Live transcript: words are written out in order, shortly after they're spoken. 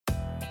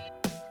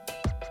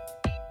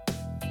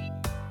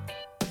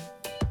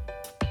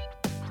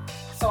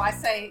I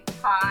say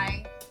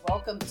hi,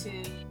 welcome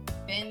to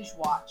Binge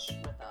Watch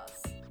with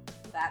us.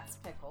 That's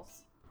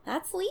Pickles.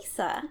 That's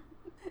Lisa.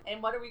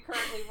 And what are we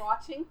currently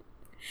watching?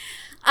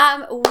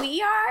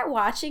 We are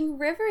watching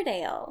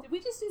Riverdale. Did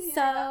we just do the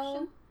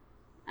introduction?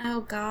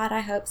 Oh God, I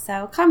hope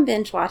so. Come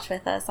binge watch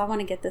with us. I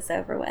want to get this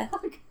over with.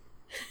 Okay.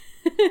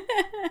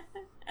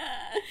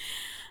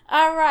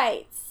 All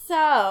right,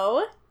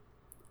 so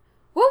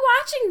we're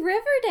watching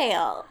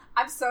Riverdale.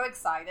 I'm so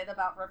excited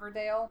about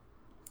Riverdale.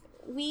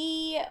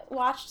 We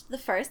watched the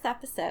first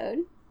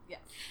episode.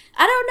 Yes.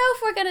 I don't know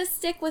if we're going to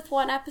stick with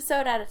one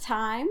episode at a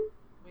time.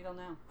 We don't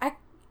know. I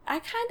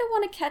kind of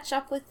want to catch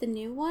up with the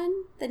new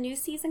one, the new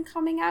season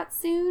coming out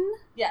soon.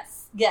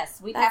 Yes.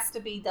 We have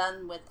to be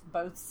done with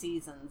both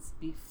seasons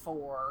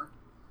before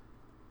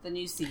the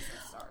new season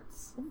starts.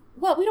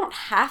 Well, we don't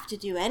have to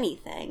do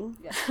anything.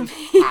 Yes, we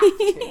have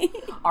to.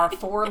 Our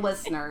 4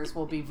 listeners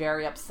will be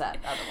very upset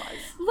otherwise.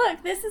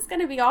 Look, this is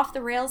going to be off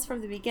the rails from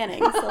the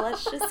beginning, so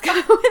let's just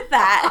go with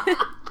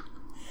that.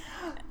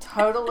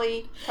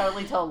 Totally.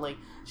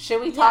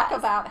 Should we talk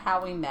about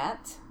how we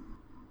met?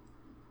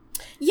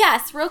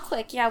 Yes, real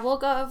quick. Yeah, we'll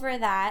go over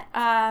that.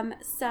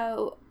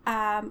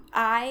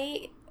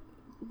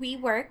 We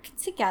work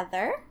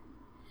together,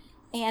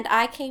 and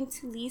I came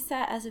to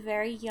Lisa as a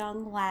very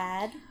young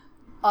lad.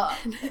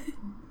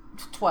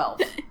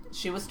 12.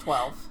 She was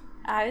 12.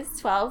 I was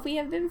 12. We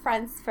have been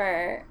friends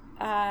for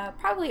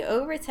probably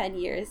over 10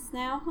 years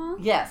now, huh?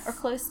 Yes. Or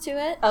close to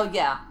it. Oh,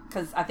 yeah,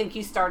 because I think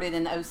you started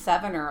in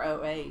 07 or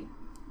 08.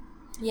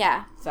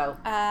 Yeah. So,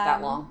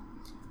 that long.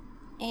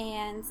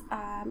 And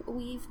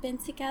we've been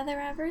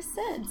together ever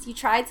since. You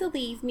tried to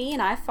leave me,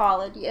 and I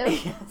followed you.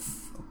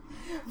 Yes.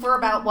 For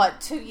about,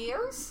 2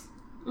 years?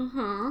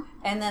 Mm-hmm.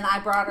 And then I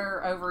brought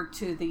her over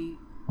to the,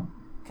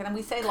 can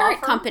we say current law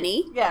firm?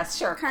 Company. Yes,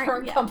 sure.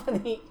 Current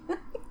company.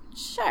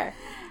 Sure.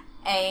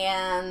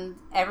 And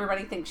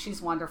everybody thinks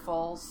she's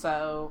wonderful,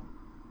 so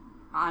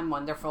I'm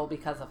wonderful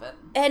because of it.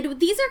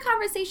 And these are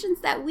conversations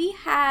that we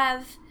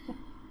have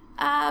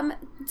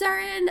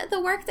during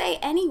the workday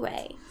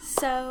anyway.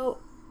 So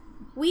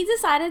we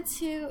decided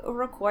to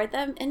record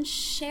them and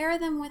share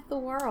them with the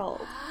world.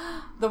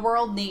 The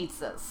world needs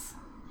this.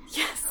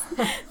 Yes.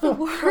 The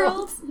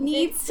world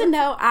needs to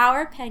know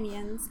our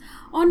opinions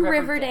on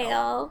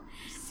Riverdale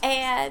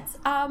and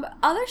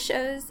other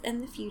shows in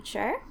the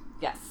future.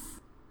 Yes.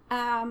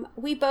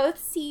 We both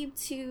seem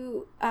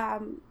to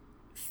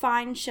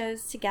find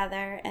shows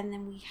together, and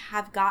then we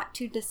have got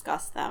to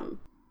discuss them.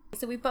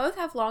 So we both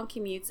have long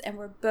commutes, and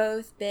we're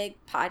both big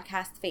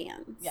podcast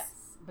fans.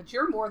 Yes. But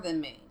you're more than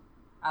me.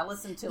 I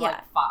listen to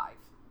 5,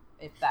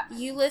 if that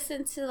matters. You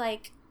listen to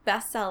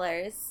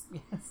bestsellers,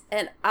 yes.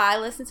 And I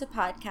listen to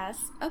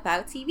podcasts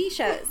about TV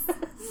shows.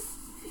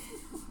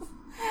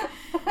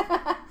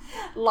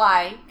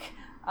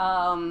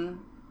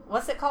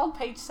 What's it called?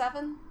 Page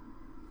 7?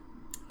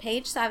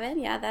 Page 7,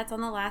 yeah, that's on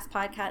the Last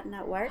Podcast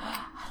Network.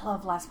 I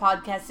love Last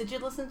Podcast. Did you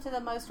listen to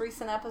the most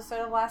recent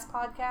episode of Last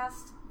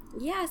Podcast?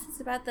 Yes, it's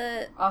about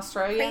the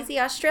crazy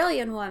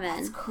Australian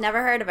woman.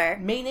 Never heard of her.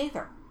 Me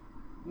neither.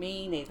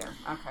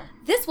 Okay.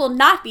 This will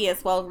not be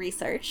as well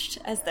researched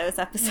as those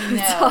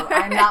episodes are.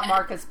 I'm not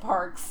Marcus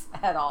Parks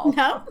at all.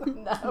 No.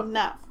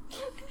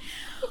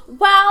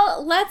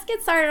 Well, let's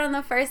get started on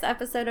the first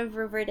episode of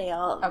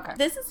Riverdale. Okay.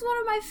 This is one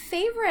of my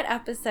favorite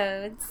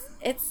episodes.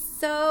 It's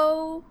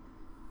so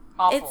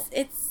awful.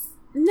 This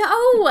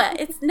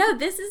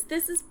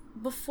is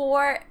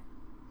before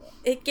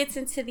it gets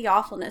into the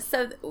awfulness.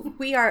 So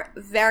we are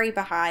very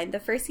behind. The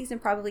first season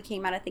probably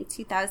came out, I think,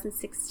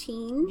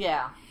 2016.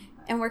 Yeah.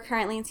 And we're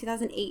currently in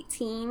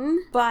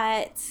 2018.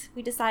 But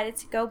we decided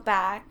to go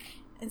back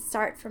and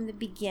start from the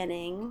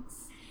beginning.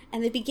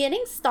 And the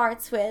beginning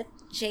starts with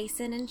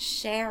Jason and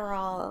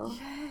Cheryl.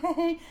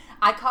 Yay.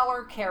 I call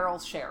her Carol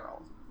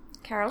Cheryl.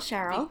 Carol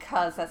Cheryl.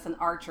 Because that's an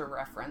Archer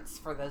reference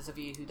for those of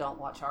you who don't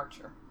watch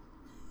Archer.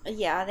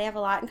 Yeah, they have a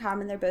lot in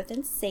common. They're both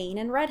insane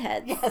and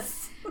redheads.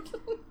 Yes.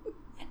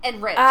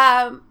 And rich.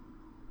 Right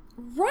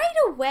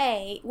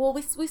away, well,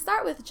 we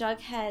start with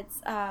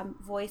Jughead's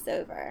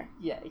voiceover.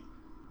 Yay.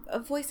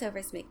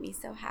 Voiceovers make me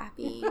so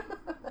happy.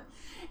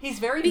 He's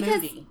very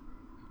moody.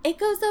 It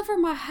goes over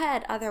my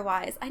head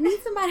otherwise. I need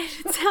somebody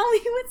to tell me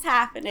what's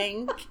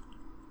happening.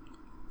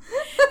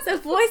 So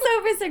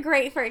voiceovers are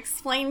great for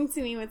explaining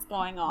to me what's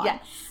going on.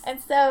 Yes. And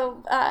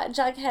so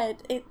Jughead,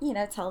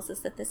 tells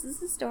us that this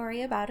is a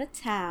story about a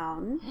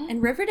town.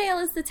 And Riverdale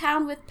is the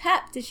town with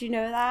pep. Did you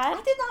know that?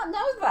 I did not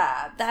know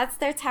that. That's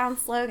their town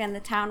slogan, the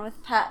town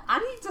with pep. I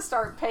need to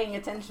start paying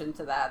attention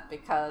to that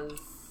because,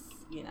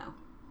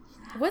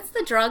 What's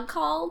the drug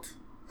called?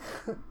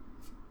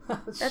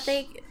 That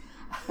they...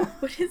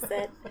 What is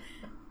it?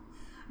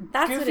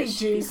 That's Goofy what it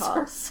should be called.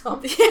 Or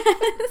something.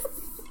 Yes.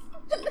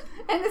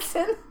 And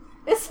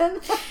it's in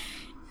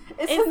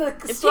the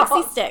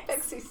Pixie Sticks.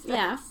 Pixie Sticks.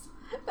 Yeah.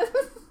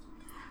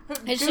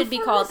 It should be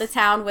called the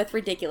town with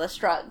ridiculous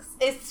drugs.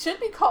 It should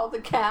be called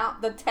the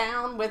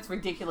town with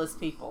ridiculous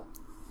people.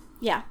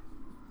 Yeah.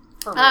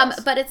 For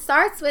but it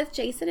starts with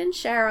Jason and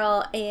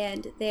Cheryl,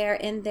 and they're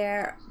in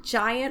their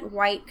giant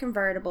white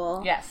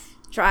convertible. Yes.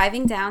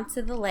 driving down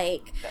to the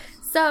lake. Yes.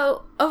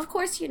 So, of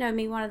course, you know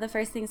me, one of the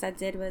first things I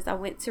did was I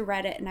went to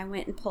Reddit and I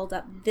went and pulled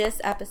up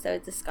this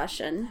episode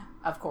discussion.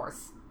 Of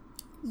course.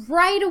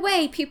 Right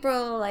away, people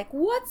are like,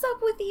 what's up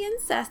with the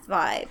incest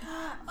vibe?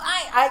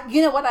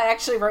 You know what? I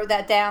actually wrote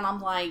that down.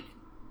 I'm like,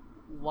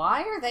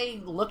 why are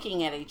they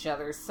looking at each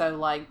other so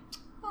like,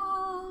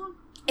 oh.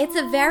 It's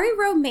a very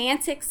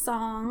romantic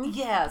song.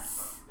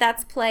 Yes.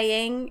 That's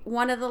playing.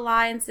 One of the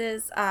lines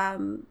is, I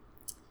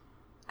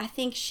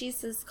think she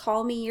says,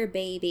 "Call me your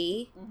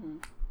baby,"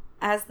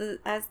 as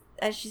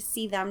you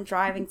see them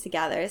driving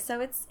together. So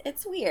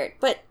it's weird.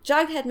 But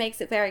Jughead makes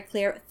it very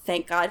clear,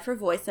 thank God for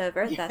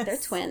voiceover, that they're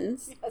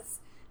twins. Yes,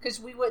 because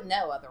we wouldn't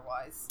know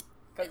otherwise.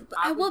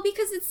 Well,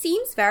 because it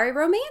seems very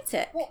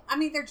romantic. Well, I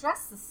mean, they're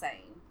dressed the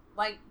same.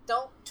 Like,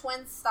 don't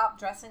twins stop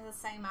dressing the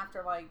same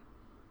after, like,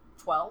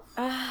 12?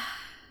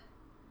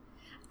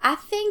 I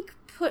think,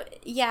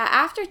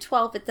 after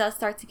 12, it does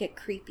start to get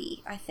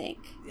creepy, I think.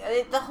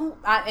 The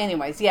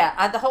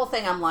whole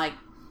thing, I'm like,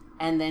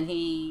 and then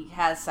he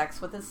has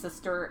sex with his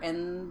sister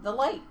in the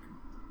lake.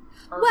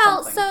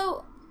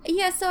 So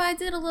I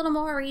did a little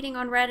more reading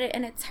on Reddit,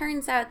 and it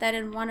turns out that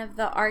in one of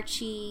the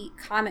Archie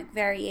comic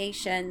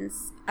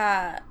variations,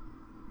 that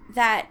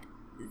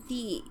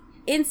the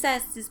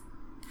incest is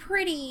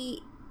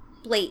pretty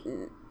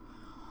blatant.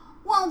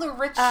 Well, the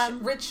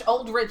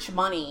rich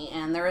money,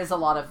 and there is a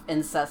lot of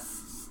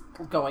incest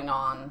going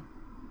on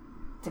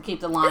to keep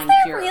the line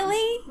pure.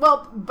 Really?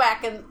 Well,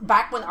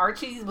 back when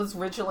Archie was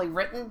originally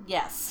written,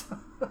 yes.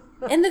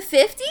 In the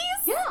 50s?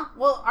 Yeah.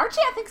 Well,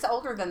 Archie, I think, is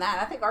older than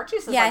that. I think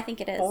Archie's I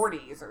think it is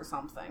 40s or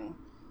something.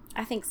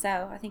 I think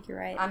so. I think you're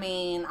right. I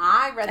mean,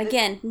 I read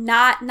again,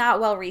 not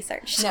well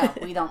researched. No,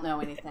 we don't know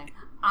anything.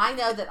 I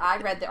know that I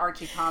read the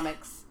Archie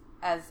comics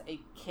as a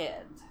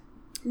kid.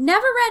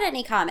 Never read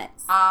any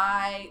comics.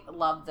 I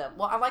loved them.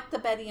 Well, I liked the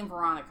Betty and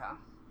Veronica.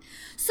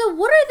 So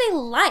what are they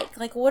like?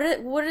 Like,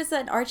 what is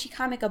an Archie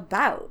comic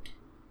about?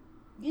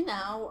 You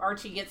know,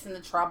 Archie gets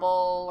into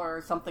trouble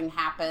or something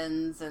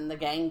happens and the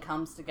gang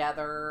comes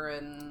together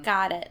and...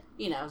 Got it.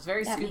 You know, it's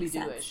very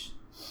Scooby-Doo-ish.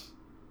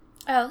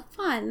 Oh,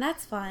 fun.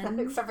 That's fun.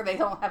 Except for they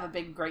don't have a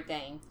big Great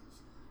Dane.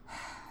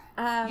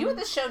 You know what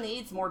this show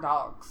needs? More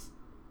dogs.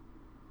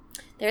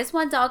 There's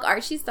one dog.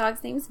 Archie's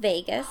dog's name's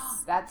Vegas.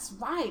 That's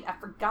right. I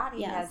forgot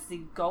he has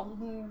the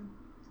golden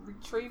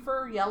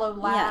retriever, yellow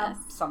lab,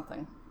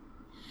 something.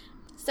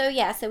 So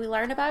we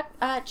learn about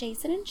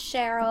Jason and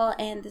Cheryl,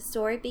 and the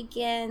story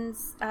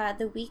begins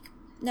the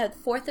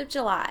 4th of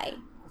July.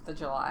 4th of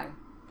July.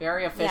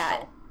 Very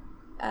official.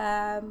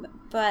 Yeah.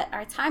 But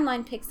our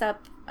timeline picks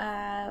up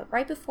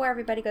right before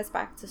everybody goes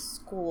back to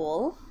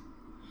school.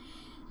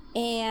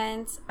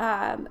 And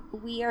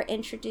we are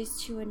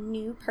introduced to a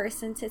new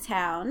person to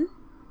town.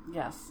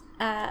 Yes.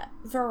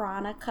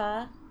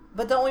 Veronica.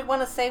 But don't we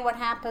want to say what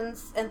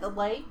happens in the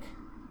lake?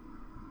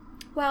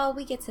 Well,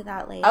 we get to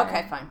that later.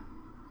 Okay, fine.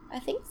 I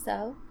think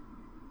so.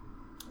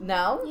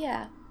 No?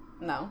 Yeah.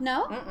 No.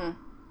 No?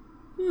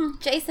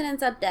 Mm-mm. Jason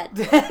ends up dead.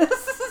 We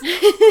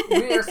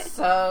are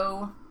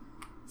so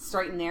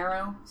straight and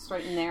narrow.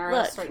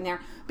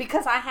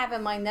 Because I have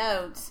in my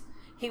notes,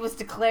 he was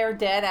declared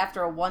dead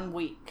after 1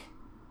 week.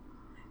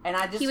 And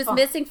he was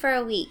missing for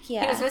a week,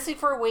 yeah. He was missing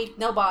for a week,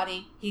 no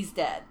body, he's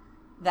dead.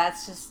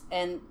 That's just,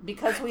 and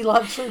because we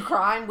love true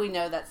crime, we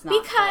know that's not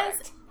correct.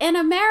 Because in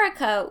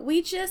America,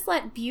 we just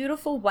let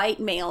beautiful white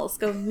males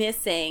go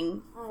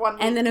missing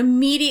and then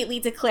immediately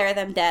declare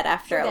them dead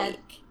after a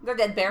week. They're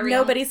dead. Bury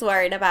them. Nobody's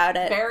worried about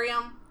it. Bury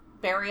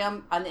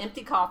them, an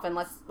empty coffin.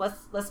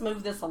 Let's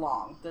move this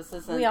along. This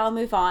isn't. We all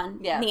move on.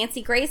 Yeah.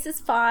 Nancy Grace is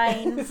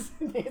fine.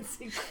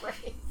 Nancy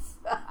Grace.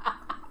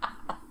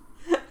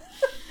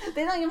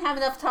 They don't even have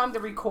enough time to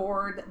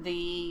record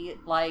the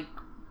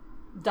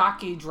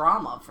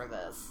docudrama for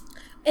this.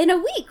 In a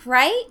week,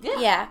 right?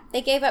 Yeah.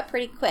 They gave up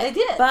pretty quick. They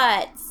did.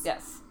 But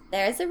yes,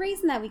 there's a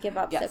reason that we give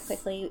up so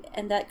quickly,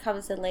 and that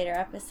comes in later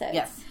episodes.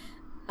 Yes.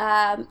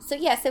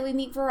 So we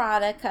meet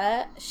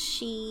Veronica.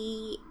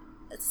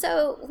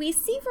 So we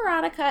see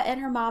Veronica and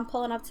her mom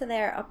pulling up to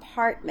their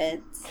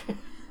apartment.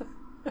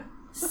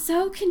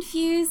 So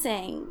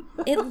confusing.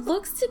 It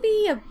looks to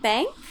be a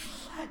bank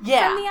from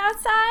the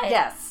outside.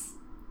 Yes.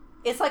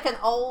 It's like an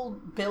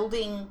old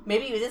building.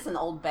 Maybe it is an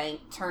old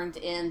bank turned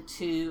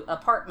into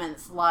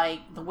apartments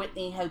like the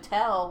Whitney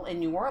Hotel in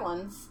New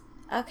Orleans.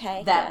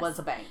 Okay. That was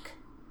a bank.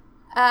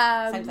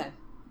 Same thing.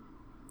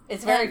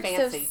 It's very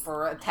fancy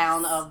for a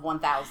town of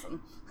 1,000.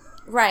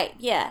 Right,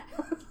 yeah.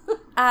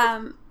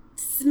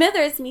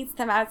 Smithers meets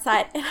them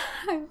outside, and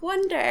I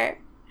wonder,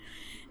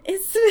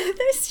 is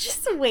Smithers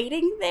just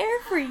waiting there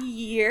for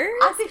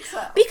years? I think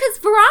so. Because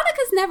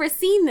Veronica's never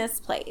seen this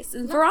place.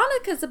 And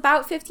Veronica's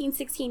about 15,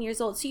 16 years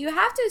old. So you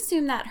have to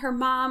assume that her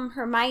mom,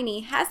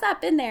 Hermione, has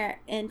not been there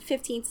in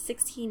 15 to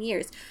 16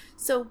 years.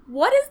 So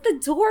what is the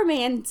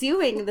doorman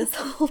doing this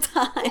whole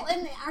time? Well,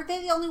 and are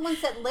they the only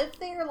ones that live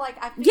there?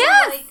 I feel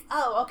like...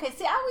 Oh, okay.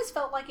 See, I always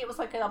felt like it was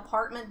like an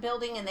apartment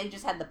building and they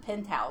just had the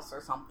penthouse or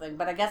something.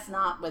 But I guess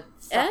not with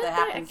stuff that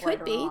happens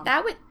later on.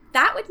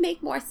 That would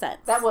make more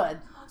sense. That would.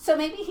 So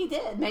maybe he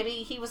did. Maybe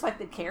he was like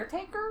the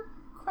caretaker?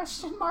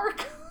 Question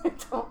mark. I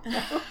don't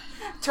know.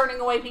 Turning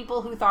away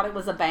people who thought it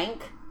was a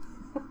bank.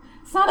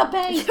 It's not a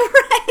bank.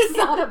 Right. It's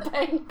not a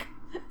bank.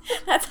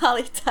 That's all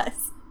he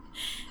does.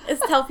 Is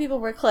tell people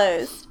we're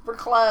closed. We're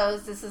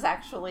closed. This is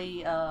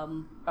actually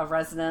a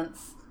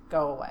residence.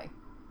 Go away.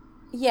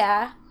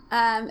 Yeah.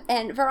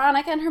 And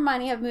Veronica and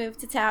Hermione have moved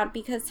to town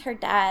because her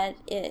dad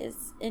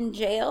is in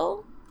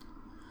jail.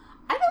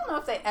 I don't know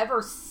if they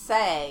ever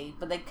say,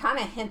 but they kind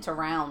of hint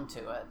around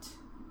to it.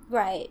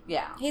 Right.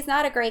 Yeah. He's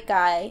not a great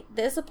guy.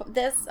 This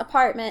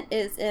apartment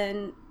is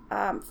in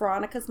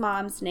Veronica's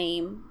mom's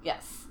name.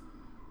 Yes.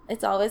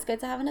 It's always good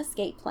to have an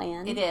escape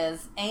plan. It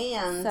is.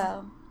 And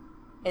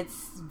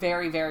it's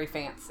very, very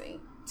fancy.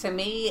 To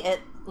me, it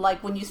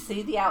like when you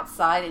see the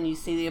outside and you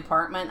see the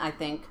apartment, I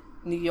think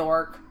New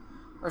York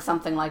or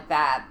something like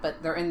that.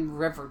 But they're in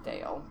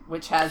Riverdale,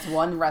 which has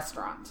one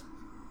restaurant.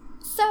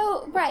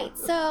 So, right.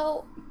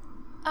 So,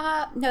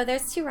 no,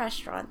 there's 2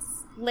 restaurants.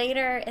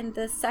 Later in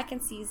the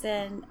second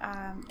season,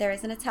 there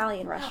is an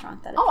Italian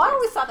restaurant that appears. I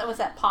always thought that was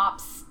at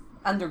Pop's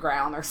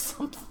Underground or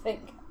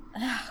something.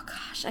 Oh,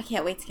 gosh. I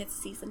can't wait to get to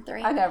season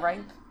 3. I know,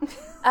 right?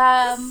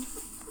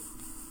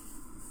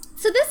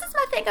 So this is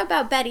my thing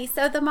about Betty.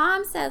 So the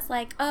mom says,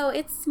 like, oh,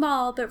 it's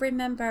small, but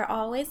remember,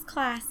 always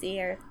classy.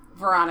 Or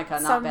Veronica,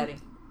 not Betty.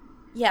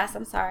 Yes,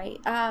 I'm sorry.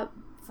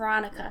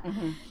 Veronica.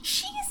 Mm-hmm.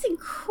 She is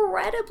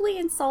incredibly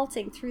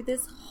insulting through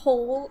this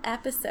whole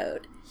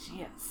episode.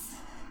 She is.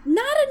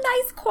 Not a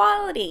nice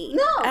quality.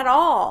 No. At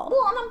all.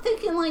 Well, and I'm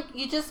thinking, like,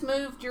 you just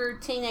moved your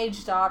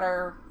teenage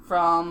daughter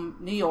from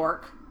New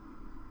York,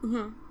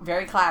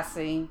 very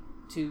classy,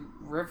 to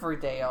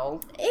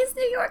Riverdale. Is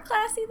New York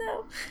classy,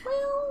 though?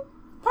 Well,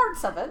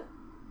 parts of it.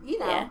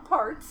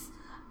 Parts.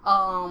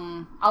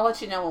 I'll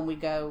let you know when we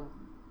go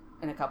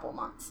in a couple of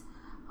months.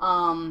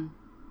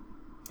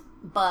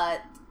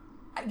 But,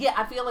 yeah,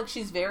 I feel like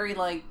she's very,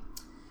 like,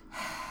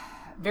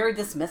 very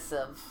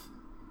dismissive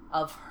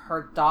of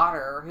her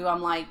daughter, who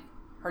I'm like,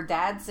 her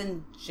dad's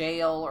in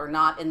jail or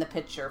not in the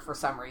picture for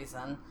some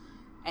reason.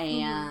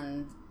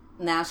 And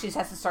now she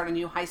has to start a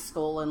new high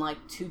school in like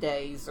 2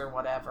 days or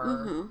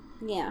whatever.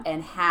 Yeah.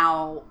 And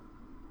how,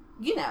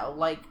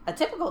 like a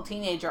typical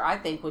teenager, I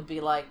think, would be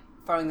like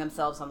throwing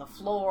themselves on the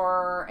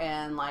floor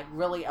and like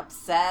really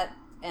upset.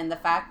 And the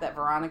fact that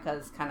Veronica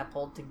is kind of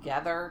pulled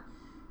together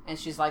and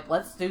she's like,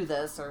 let's do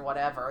this or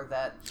whatever,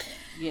 that,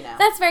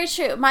 That's very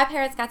true. My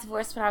parents got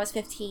divorced when I was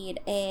 15,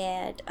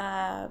 and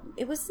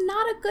it was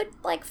not a good,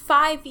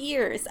 5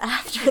 years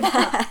after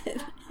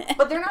that.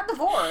 But they're not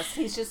divorced.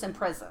 He's just in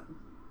prison.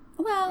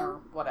 Well.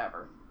 Or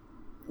whatever.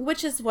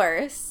 Which is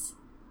worse?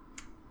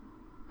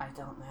 I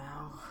don't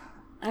know.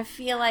 I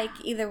feel like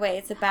either way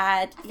it's a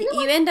bad...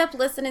 You end up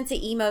listening to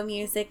emo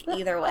music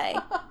either way.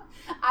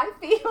 I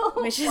feel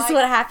which is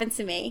what happened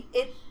to me.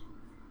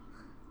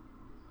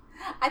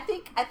 I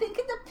think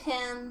it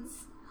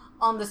depends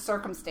on the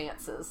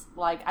circumstances.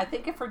 Like, I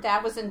think if her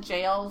dad was in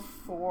jail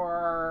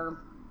for,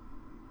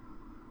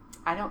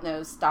 I don't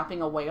know,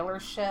 stopping a whaler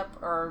ship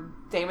or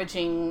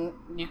damaging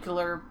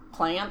nuclear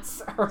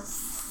plants or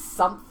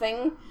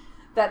something,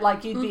 that,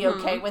 like, you'd be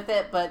okay with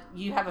it, but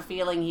you have a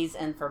feeling he's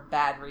in for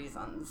bad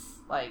reasons.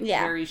 Like,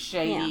 very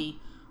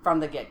shady from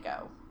the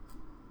get-go.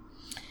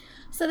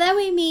 So then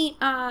we meet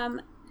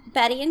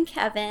Betty and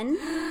Kevin.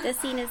 This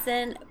scene is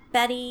in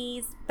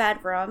Betty's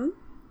bedroom.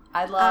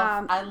 I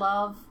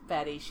love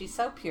Betty. She's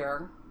so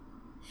pure.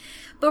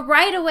 But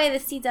right away, the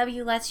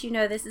CW lets you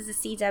know this is a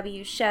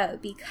CW show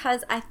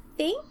because I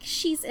think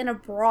she's in a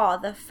bra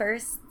the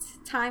first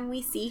time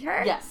we see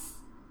her. Yes.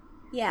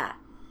 Yeah.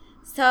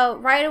 So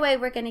right away,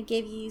 we're going to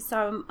give you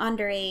some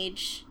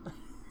underage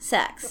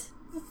sex.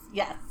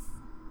 Yes.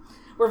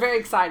 We're very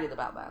excited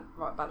about that,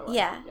 by the way.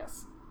 Yeah.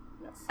 Yes.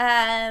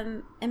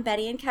 And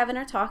Betty and Kevin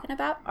are talking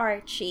about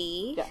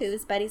Archie,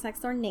 who's Betty's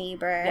next door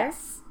neighbor.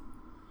 Yes.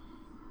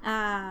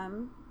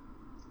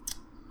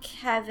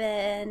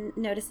 Kevin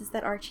notices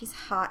that Archie's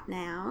hot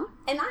now.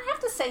 And I have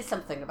to say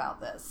something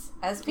about this.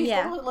 As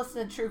people who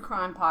listen to True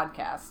Crime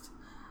Podcast,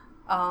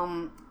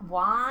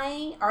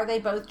 why are they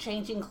both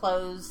changing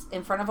clothes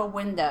in front of a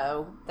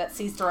window that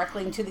sees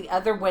directly into the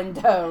other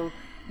window?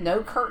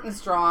 No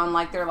curtains drawn,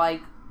 like they're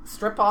like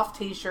strip-off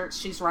t-shirts.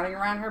 She's running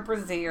around her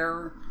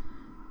brassiere.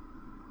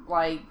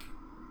 Like,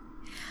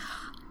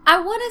 I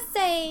want to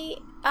say,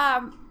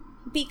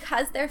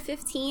 because they're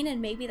 15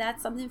 and maybe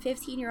that's something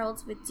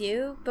 15-year-olds would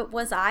do, but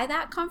was I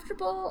that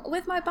comfortable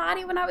with my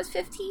body when I was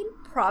 15?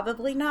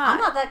 Probably not. I'm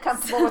not that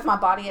comfortable with my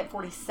body at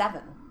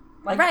 47.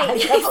 Like, I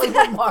definitely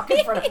wouldn't walk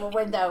in front of a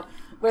window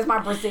with my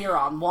brassiere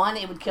on. One,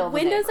 it would kill the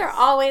windows neighbors. Are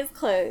always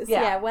closed.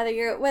 Yeah, whether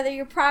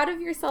you're proud of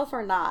yourself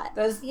or not.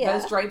 Those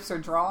drapes are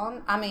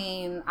drawn. I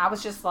mean, I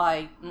was just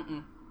like,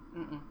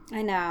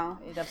 I know.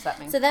 It upset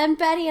me. So then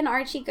Betty and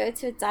Archie go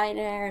to a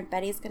diner, and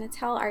Betty's going to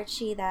tell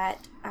Archie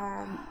that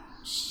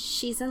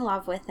she's in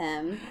love with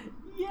him.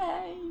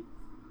 Yay.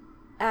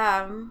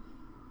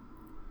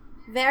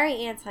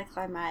 Very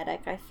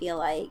anticlimactic, I feel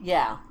like.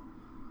 Yeah.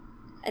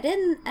 I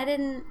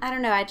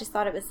don't know, I just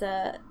thought it was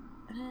a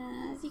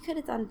You could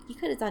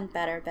have done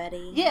better,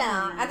 Betty.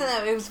 Yeah, I don't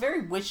know. It was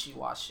very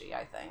wishy-washy,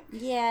 I think.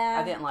 Yeah.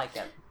 I didn't like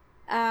it.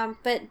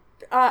 But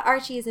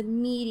Archie is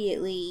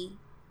immediately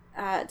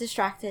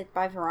distracted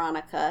by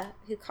Veronica,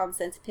 who comes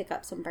in to pick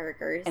up some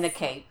burgers. And a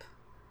cape.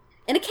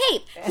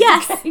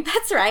 Yes,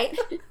 that's right.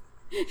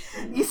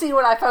 You see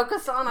what I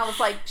focused on? I was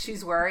like,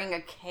 she's wearing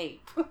a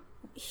cape.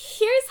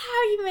 Here's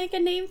how you make a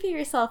name for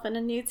yourself in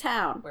a new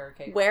town. Wear a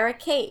cape. Wear a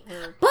cape.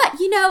 But,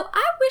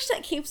 I wish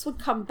that capes would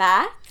come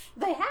back.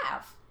 They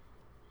have.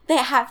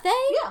 Have they?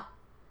 Yeah.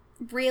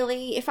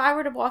 Really? If I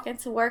were to walk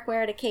into work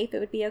wearing a cape, it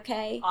would be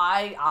okay?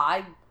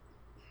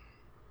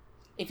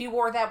 If you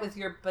wore that with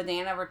your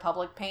Banana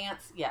Republic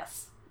pants,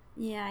 yes.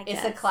 Yeah, I guess.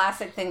 It's a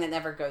classic thing that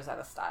never goes out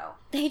of style.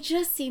 They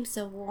just seem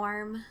so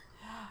warm.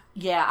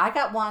 Yeah, I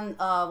got one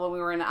when we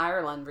were in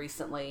Ireland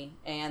recently,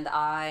 and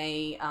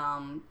I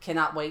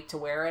cannot wait to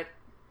wear it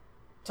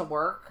to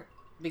work.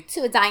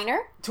 To a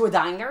diner? To a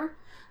diner.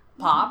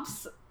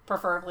 Pops,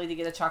 preferably to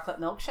get a chocolate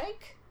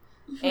milkshake.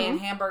 Mm-hmm. And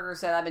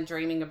hamburgers that I've been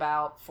dreaming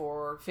about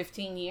for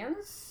 15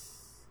 years.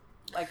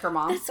 Like her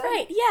mom That's said.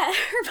 right, yeah.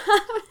 Her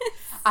mom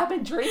I've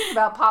been dreaming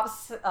about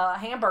Pop's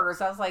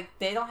hamburgers. I was like,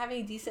 they don't have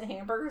any decent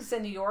hamburgers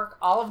in New York?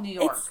 All of New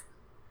York.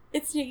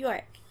 It's New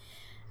York.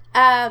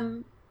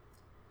 Then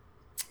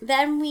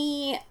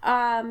we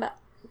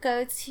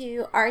go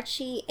to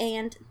Archie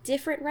and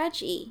different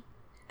Reggie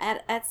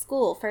at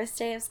school, first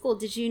day of school.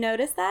 Did you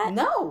notice that?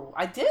 No,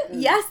 I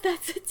didn't. Yes,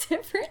 that's a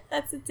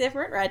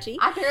different Reggie.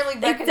 I barely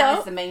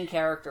recognize the main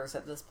characters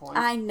at this point.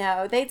 I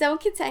know. They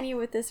don't continue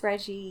with this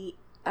Reggie.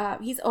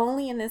 He's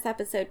only in this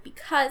episode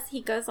because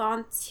he goes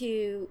on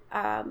to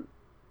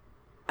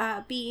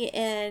be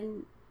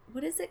in,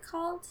 what is it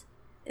called?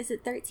 Is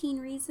it 13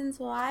 Reasons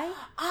Why?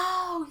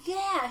 Oh,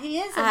 yeah. He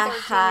is in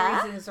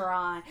 13 Reasons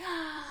Why.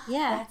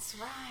 Yeah. That's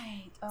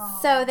right. Oh.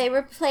 So they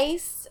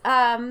replaced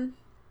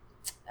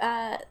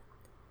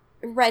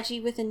Reggie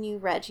with a new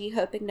Reggie,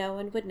 hoping no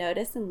one would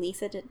notice, and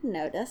Lisa didn't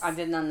notice. I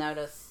did not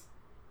notice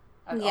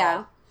at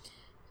all.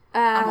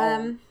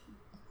 I'm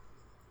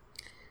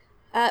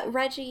old.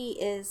 Reggie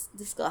is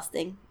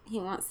disgusting. He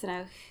wants to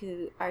know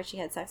who Archie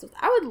had sex with.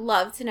 I would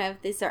love to know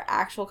if these are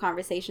actual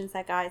conversations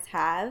that guys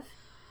have.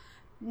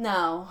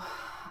 No.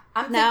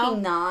 I'm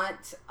thinking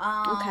not.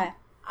 Okay.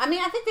 I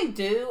mean, I think they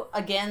do.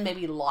 Again,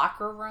 maybe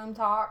locker room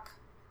talk.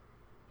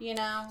 You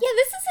know? Yeah,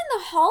 this is in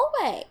the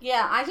hallway.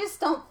 Yeah, I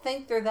just don't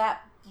think they're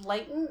that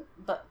blatant,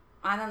 but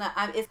I don't know.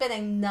 It's been a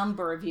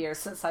number of years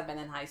since I've been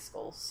in high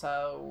school,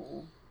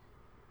 so...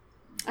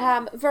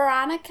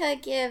 Veronica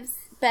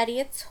gives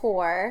Betty a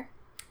tour.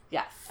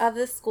 Yes. Of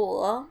the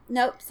school.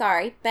 Nope,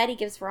 sorry. Betty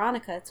gives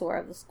Veronica a tour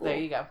of the school. There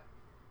you go.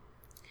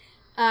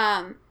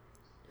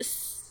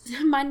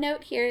 My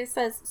note here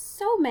says,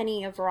 so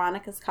many of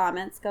Veronica's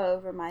comments go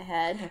over my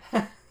head.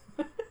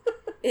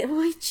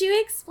 Would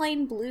you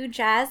explain Blue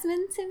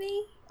Jasmine to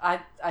me? I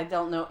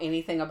don't know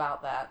anything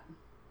about that.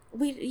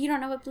 You don't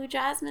know what Blue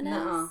Jasmine is?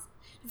 Nuh-uh.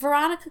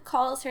 Veronica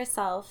calls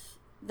herself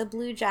the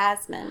Blue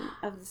Jasmine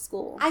of the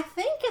school. I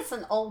think it's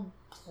an old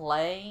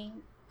play,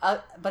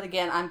 but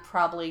again, I'm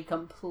probably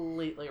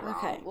completely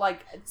wrong. Okay.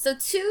 So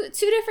two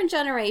different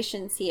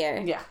generations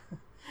here. Yeah.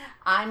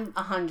 I'm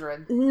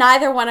 100.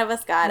 Neither one of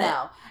us got it.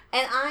 No.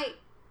 And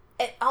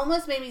it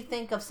almost made me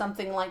think of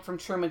something like from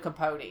Truman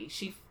Capote.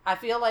 I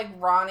feel like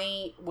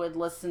Ronnie would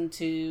listen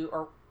to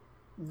or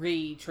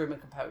read Truman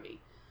Capote,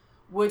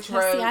 which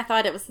wrote... See, I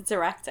thought it was the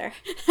director.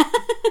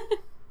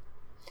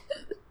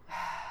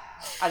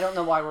 I don't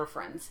know why we're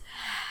friends.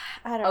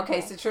 I don't know.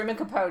 Okay, so Truman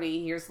Capote,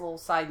 here's a little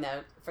side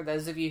note for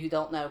those of you who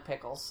don't know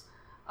Pickles.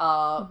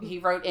 He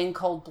wrote In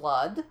Cold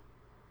Blood,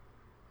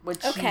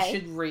 which you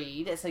should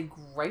read. It's a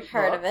great book.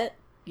 Heard of it.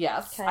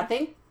 Yes. Okay. I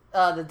think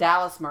the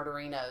Dallas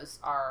Murderinos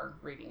are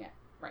reading it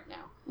right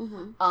now.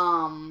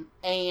 Mm-hmm.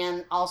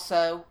 And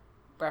also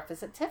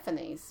Breakfast at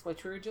Tiffany's,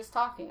 which we were just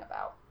talking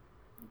about.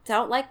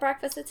 Don't like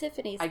Breakfast at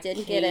Tiffany's.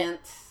 Didn't get it.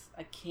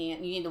 I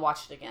can't. You need to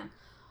watch it again.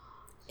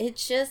 It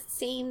just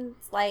seemed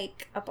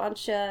like a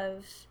bunch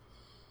of,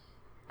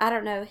 I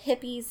don't know,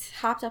 hippies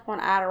hopped up on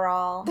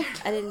Adderall.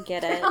 I didn't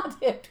get it. Not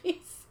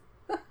hippies.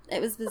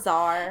 It was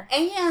bizarre.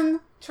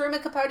 And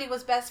Truman Capote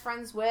was best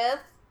friends with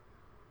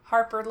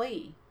Harper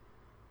Lee,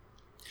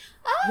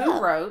 who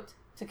wrote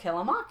To Kill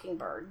a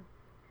Mockingbird.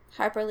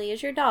 Harper Lee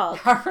is your dog.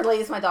 Harper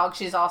Lee is my dog.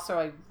 She's also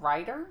a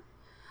writer.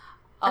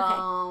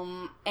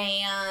 Okay.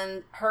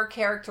 And her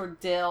character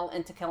Dill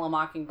in To Kill a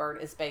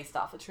Mockingbird is based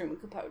off of Truman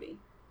Capote.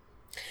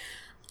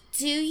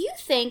 Do you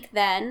think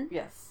then?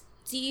 Yes.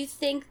 Do you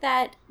think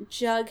that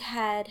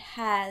Jughead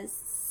has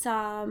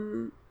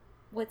some,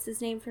 what's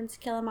his name from To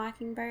Kill a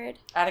Mockingbird?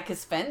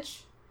 Atticus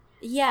Finch?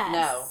 Yes.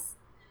 No.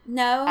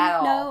 No? At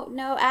all.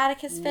 No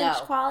Atticus Finch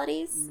No.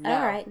 qualities? No.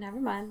 All right, never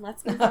mind.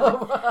 Let's move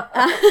No.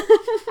 on.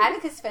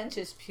 Atticus Finch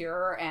is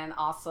pure and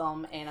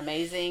awesome and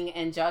amazing,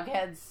 and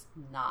Jughead's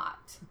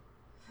not.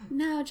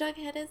 No,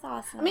 Jughead is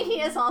awesome. I mean, he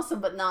is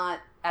awesome, but not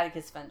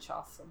Atticus Finch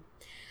awesome.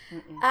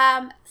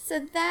 Mm-mm. So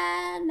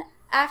then,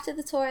 after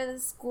the tour of the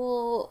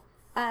school,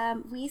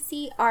 we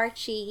see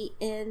Archie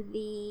in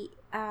the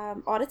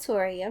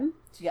auditorium.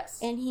 Yes.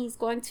 And he's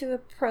going to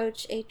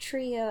approach a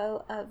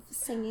trio of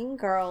singing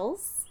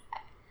girls.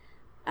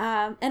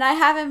 And I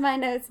have in my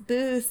notes,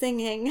 boo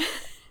singing.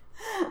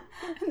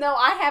 No,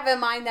 I have in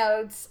my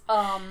notes,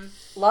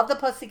 love the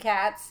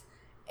Pussycats,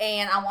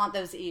 and I want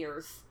those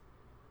ears.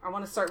 I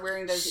want to start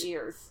wearing those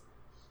ears.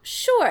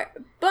 Sure,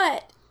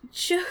 but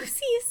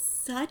Josie is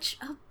such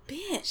a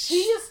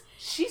bitch.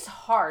 She's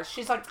harsh.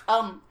 She's like,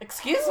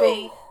 excuse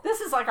me, this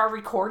is like our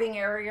recording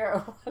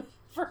area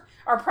or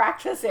our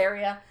practice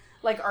area.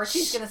 Like,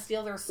 Archie's gonna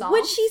steal their songs.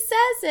 What she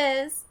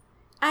says is,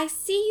 I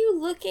see you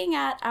looking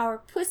at our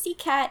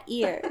pussycat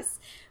ears,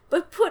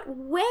 but put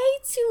way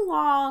too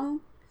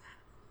long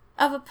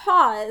of a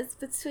pause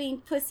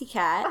between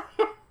pussycat.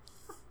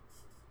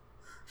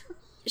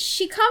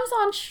 She comes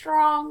on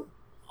strong.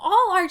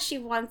 All Archie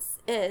wants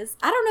is,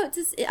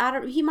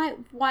 he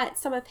might want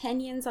some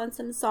opinions on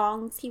some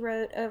songs he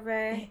wrote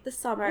over the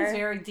summer. His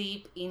very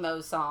deep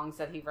emo songs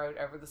that he wrote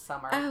over the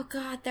summer. Oh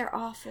God, they're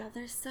awful.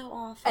 They're so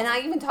awful. And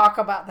I even talk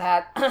about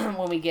that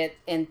when we get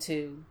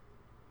into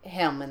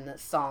him and the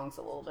songs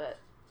a little bit.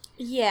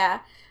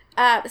 Yeah.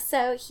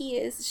 So he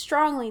is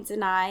strongly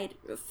denied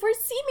for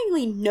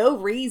seemingly no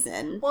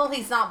reason. Well,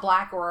 he's not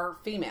black or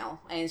female,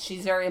 and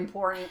she's very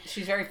important.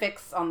 She's very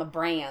fixed on the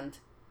brand.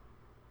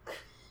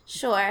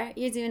 Sure,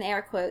 you're doing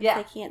air quotes.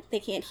 Yeah. They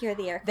can't hear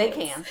the air quotes.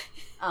 They can.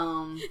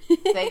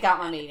 They got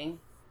my meeting.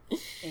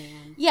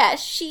 And... Yeah,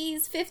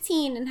 she's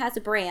 15 and has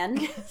a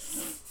brand.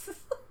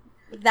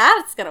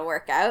 That's gonna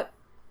work out.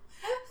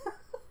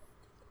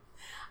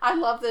 I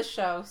love this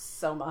show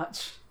so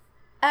much.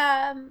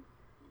 I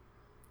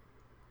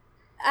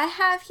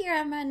have here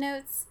on my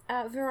notes,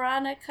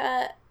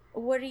 Veronica,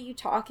 what are you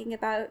talking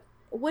about?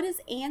 What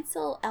is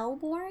Ansel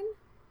Elgort?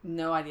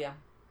 No idea.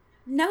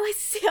 No,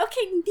 it's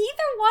okay.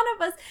 Neither one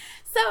of us.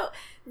 So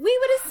we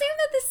would assume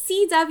that the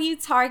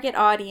CW target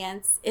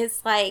audience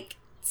is like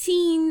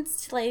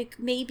teens to like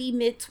maybe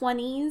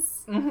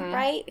mid-20s,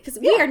 right? Because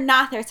we are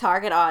not their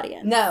target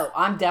audience. No,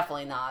 I'm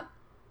definitely not.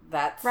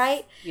 That's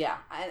right. Yeah,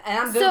 and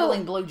I'm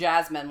Googling Blue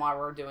Jasmine while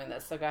we're doing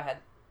this. So go ahead.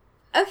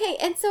 Okay,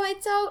 and so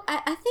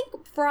I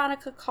think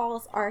Veronica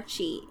calls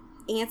Archie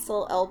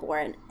Ansel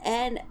Elgort,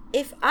 and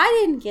if I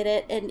didn't get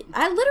it, and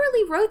I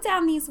literally wrote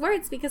down these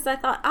words because I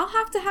thought I'll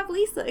have to have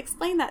Lisa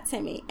explain that to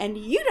me, and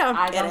you don't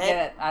get it. I don't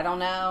get it. I don't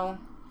know.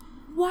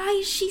 Why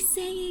is she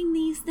saying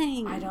these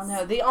things? I don't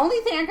know. The only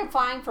thing I can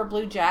find for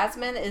Blue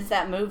Jasmine is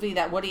that movie,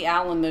 that Woody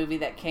Allen movie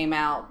that came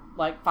out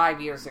like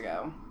 5 years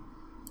ago.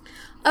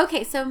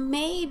 Okay, so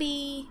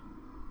maybe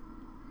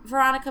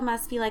Veronica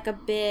must be like a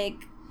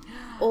big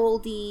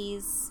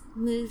oldies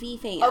movie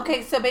fan.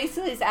 Okay, so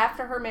basically it's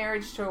after her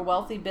marriage to a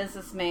wealthy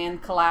businessman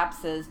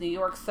collapses, New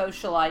York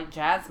socialite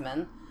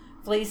Jasmine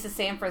flees to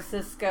San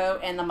Francisco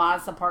and the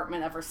modest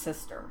apartment of her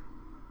sister.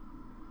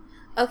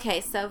 Okay,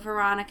 so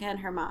Veronica and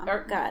her mom.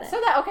 Got it. So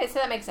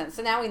that makes sense.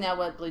 So now we know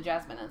what Blue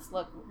Jasmine is.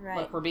 Look,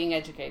 we're being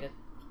educated.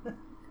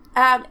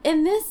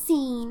 In this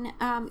scene,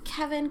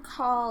 Kevin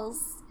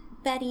calls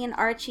Betty and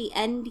Archie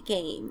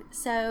Endgame.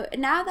 So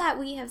now that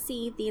we have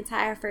seen the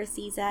entire first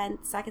season,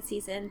 second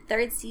season,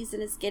 third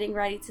season is getting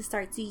ready to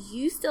start, do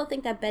you still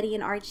think that Betty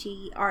and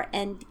Archie are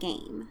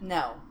Endgame?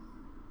 No,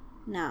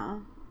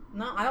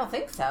 I don't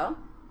think so.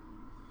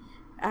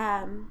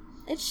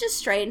 It's just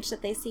strange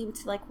that they seem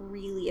to like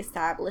really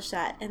establish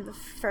that in the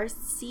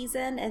first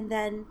season, and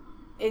then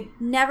it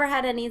never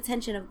had any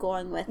intention of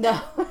going with it.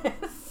 No.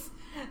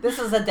 This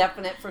is a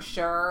definite for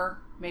sure.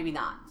 Maybe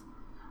not.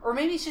 Or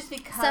maybe it's just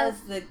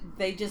because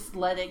they just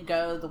let it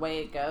go the way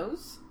it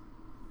goes,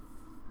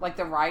 like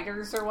the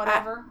writers or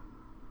whatever.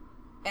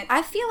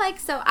 I feel like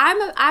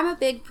I'm a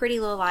big Pretty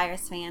Little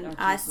Liars fan. Oh,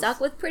 I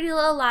stuck with Pretty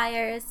Little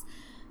Liars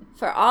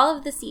for all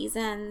of the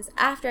seasons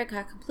after it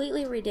got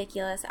completely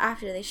ridiculous,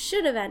 after they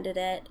should have ended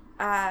it,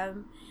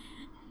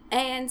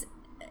 and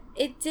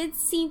it did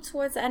seem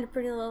towards the end of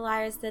Pretty Little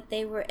Liars that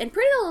they were. And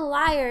Pretty Little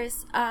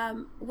Liars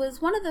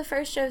was one of the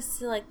first shows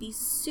to like be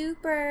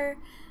super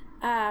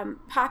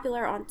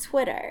popular on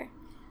Twitter.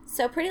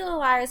 So Pretty Little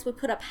Liars would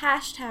put up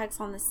hashtags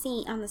on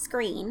the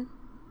screen,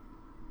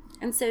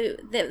 and so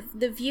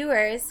the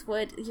viewers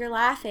would. You're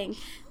laughing.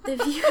 The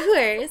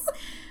viewers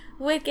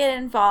would get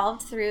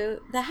involved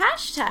through the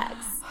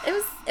hashtags.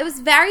 It was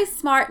very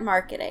smart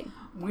marketing.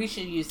 We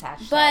should use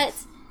hashtags. But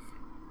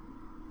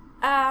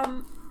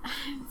oh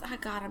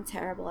God, I'm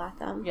terrible at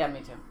them. Yeah,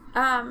 me too.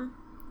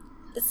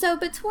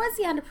 But towards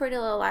the end of Pretty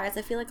Little Liars,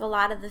 I feel like a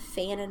lot of the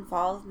fan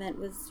involvement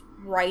was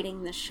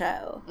writing the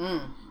show.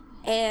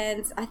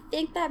 And I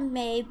think that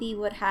may be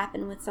what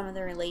happened with some of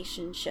the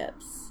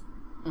relationships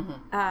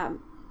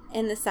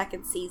in the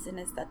second season,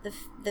 is that the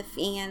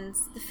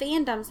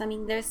fandoms, I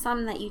mean, there's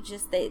some that you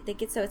just, they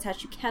get so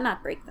attached you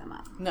cannot break them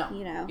up. No.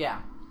 You know?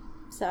 Yeah.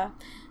 So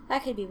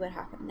that could be what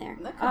happened there.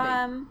 That could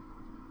be.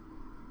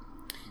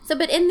 So,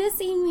 but in this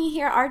scene we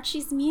hear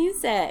Archie's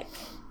music.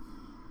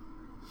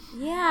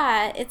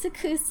 Yeah, it's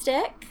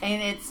acoustic.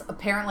 And it's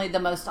apparently the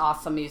most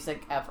awesome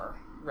music ever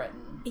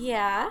written.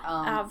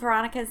 Yeah.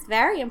 Veronica's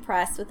very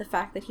impressed with the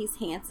fact that he's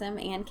handsome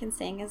and can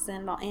sing as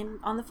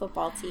on the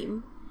football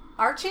team.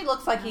 Archie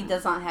looks like he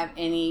does not have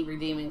any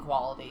redeeming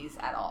qualities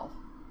at all.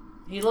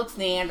 He looks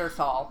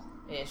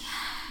Neanderthal-ish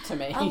to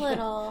me. A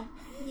little,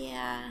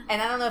 yeah.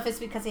 And I don't know if it's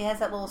because he has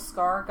that little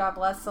scar, God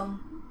bless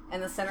him,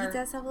 in the center. He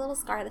does have a little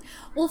scar.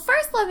 Well,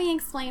 first let me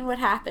explain what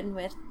happened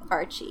with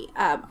Archie.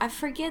 I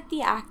forget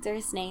the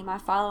actor's name. I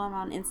follow him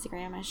on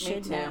Instagram. I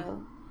should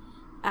know.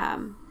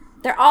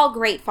 They're all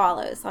great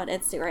follows on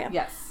Instagram.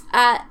 Yes.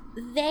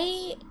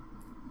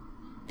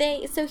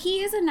 So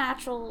he is a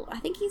natural, I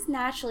think he's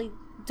naturally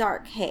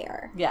dark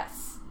hair.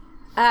 Yes.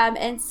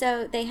 And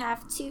so they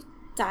have to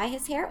dye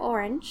his hair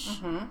orange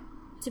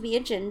to be a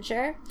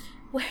ginger,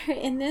 where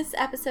in this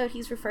episode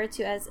he's referred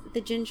to as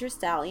the Ginger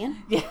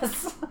Stallion.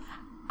 Yes.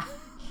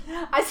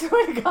 I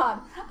swear to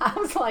God, I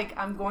was like,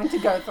 I'm going to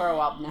go throw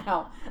up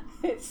now.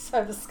 It's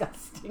so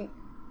disgusting.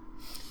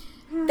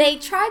 They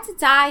tried to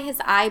dye his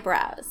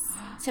eyebrows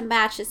to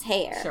match his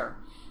hair. Sure.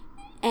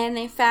 And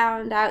they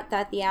found out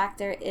that the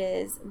actor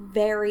is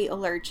very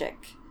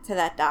allergic to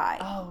that dye.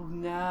 Oh,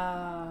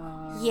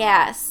 no.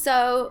 Yeah,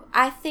 so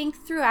I think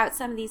throughout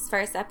some of these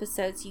first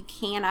episodes, you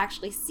can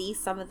actually see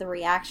some of the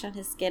reaction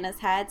his skin has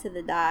had to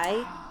the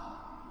dye.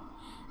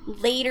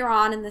 Later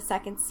on in the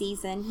second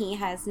season, he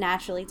has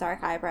naturally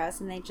dark eyebrows,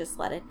 and they just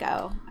let it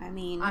go. I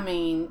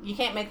mean, you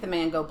can't make the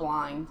man go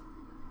blind.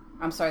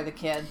 I'm sorry, the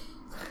kid.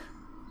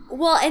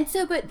 Well, and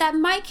so, but that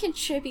might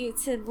contribute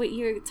to what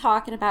you're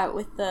talking about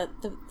with the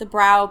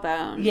brow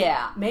bone.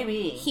 Yeah,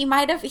 maybe. He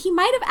might have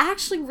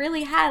actually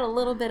really had a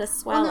little bit of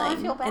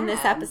swelling in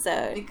this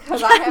episode.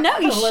 Because I have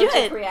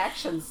allergic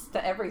reactions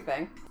to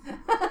everything.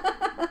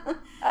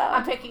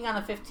 I'm picking on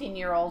a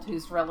 15-year-old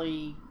who's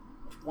really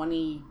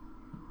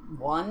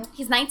 21.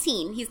 He's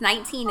 19. He's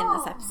 19 in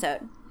this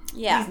episode.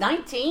 Yeah. He's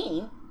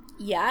 19?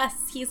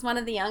 Yes, he's one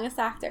of the youngest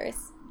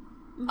actors.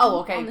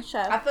 Oh, okay. On the show.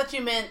 I thought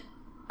you meant,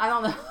 I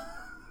don't know.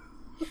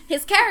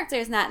 His character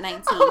is not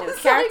 19. His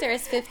character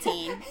is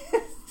 15.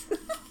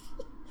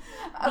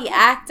 The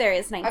actor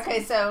is 19.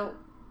 Okay, so,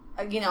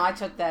 I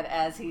took that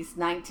as he's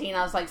 19.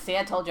 I was like, see,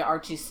 I told you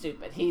Archie's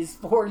stupid. He's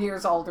 4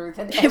 years older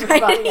than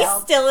everybody else.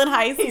 He's still in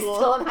high school. He's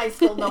still in high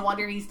school. No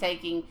wonder he's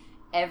taking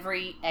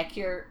every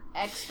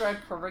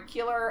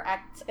extracurricular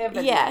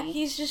activity. Yeah,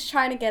 he's just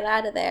trying to get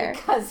out of there.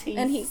 Because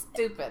he's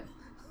stupid.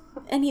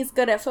 And he's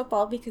good at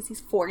football because he's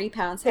 40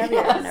 pounds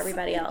heavier than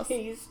everybody else.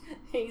 He's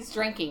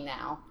drinking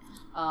now.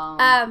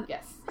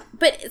 Yes.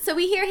 But so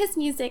we hear his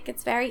music.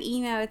 It's very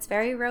emo. It's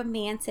very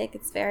romantic.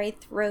 It's very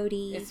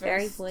throaty. It's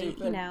very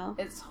stupid.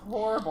 It's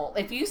horrible.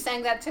 If you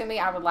sang that to me,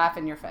 I would laugh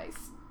in your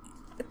face.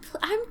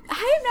 I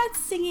am not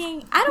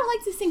singing. I don't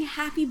like to sing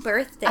 "Happy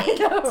Birthday"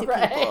 to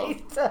people.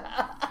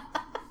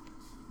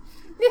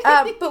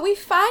 But we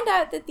find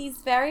out that these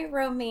very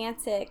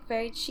romantic,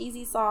 very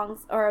cheesy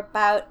songs are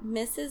about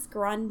Mrs.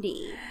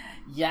 Grundy.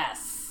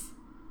 Yes.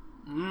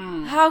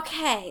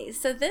 Okay,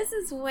 so this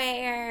is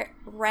where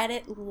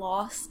Reddit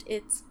lost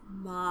its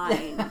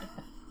mind.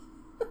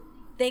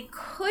 They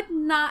could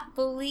not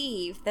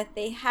believe that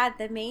they had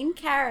the main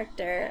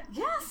character.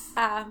 Yes.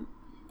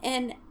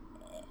 In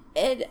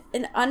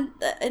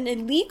an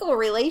illegal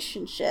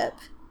relationship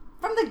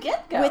from the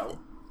get-go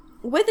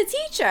with a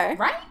teacher.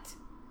 Right.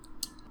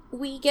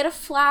 We get a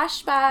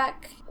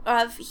flashback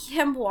of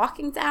him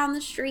walking down the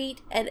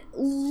street and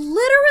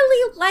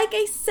literally like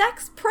a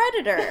sex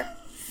predator.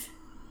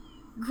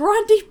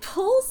 Grundy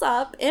pulls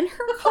up in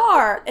her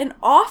car and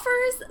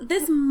offers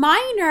this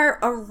minor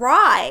a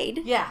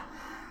ride. Yeah.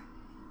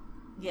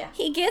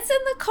 He gets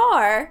in the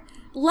car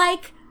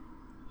like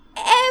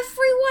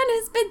everyone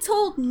has been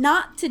told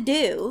not to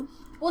do.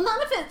 Well,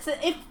 none of it's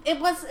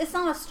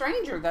not a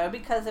stranger though,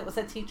 because it was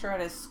a teacher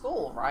at his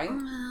school, right?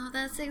 Oh,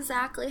 that's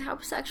exactly how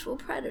sexual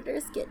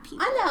predators get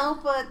people. I know,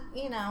 but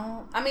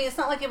it's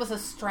not like it was a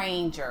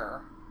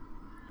stranger.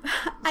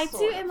 I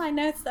do in my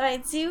notes though. I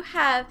do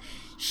have.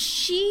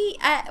 She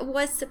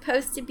was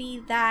supposed to be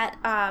that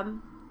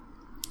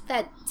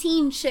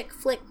teen chick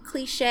flick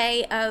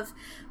cliche of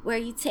where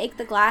you take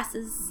the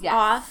glasses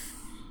off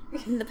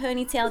and the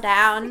ponytail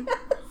down,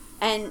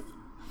 and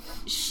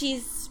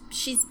she's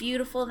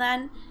beautiful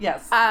then.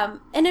 Yes.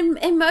 And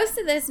in most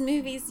of those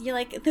movies, you're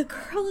like, the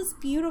girl is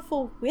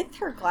beautiful with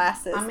her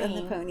glasses and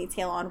the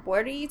ponytail on.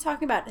 What are you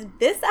talking about?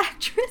 This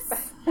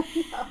actress?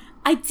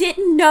 I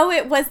didn't know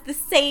it was the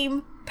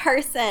same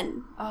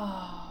person.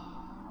 Oh.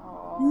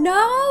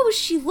 No,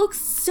 she looks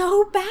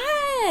so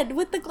bad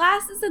with the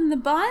glasses and the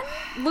bun.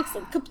 Looks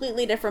like a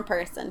completely different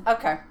person.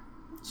 Okay,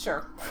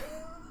 sure.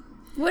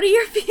 What are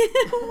your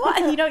feelings?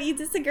 What? You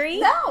disagree?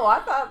 No,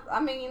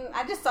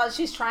 I just thought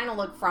she's trying to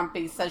look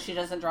frumpy so she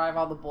doesn't drive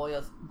all the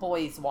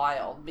boys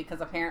wild,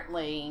 because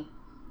apparently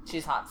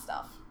she's hot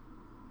stuff.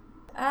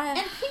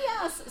 And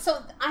P.S.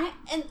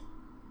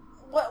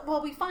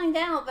 we find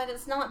out that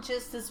it's not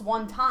just this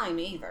one time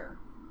either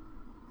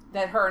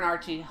that her and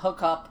Archie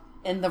hook up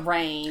in the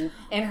rain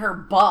in her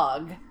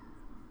Bug,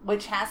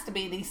 which has to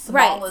be the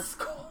smallest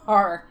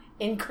car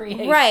in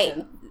creation.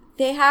 Right.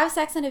 They have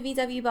sex in a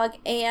VW Bug,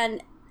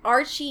 and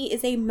Archie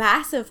is a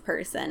massive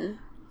person.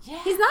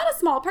 Yeah. He's not a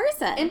small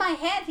person. In my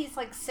head, he's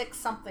like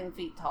 6-something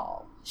feet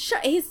tall. Sure,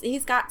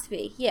 he's got to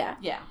be, yeah.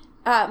 Yeah.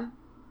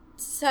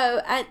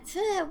 So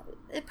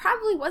it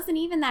probably wasn't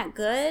even that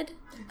good.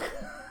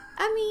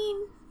 I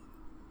mean,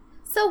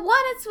 so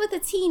one, it's with a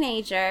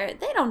teenager.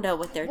 They don't know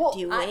what they're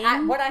doing.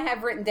 What I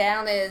have written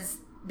down is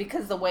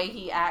because the way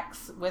he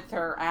acts with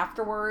her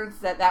afterwards,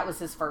 that was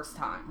his first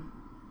time.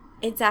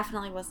 It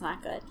definitely was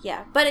not good.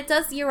 Yeah, but it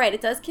does. You're right. It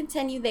does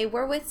continue. They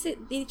were with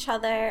each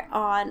other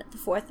on the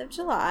 4th of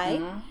July.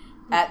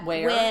 Mm-hmm. At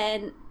where?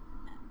 When,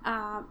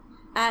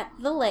 at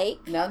the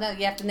lake. No,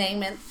 you have to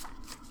name it.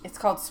 It's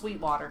called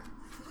Sweetwater.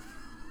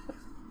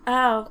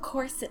 Oh, of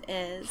course it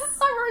is.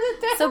 I wrote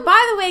it down. So,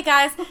 by the way,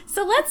 guys,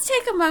 so let's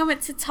take a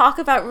moment to talk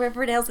about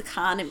Riverdale's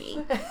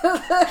economy.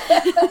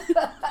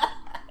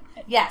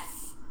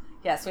 Yes,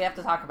 we have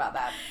to talk about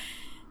that.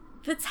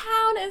 The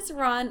town is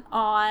run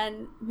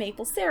on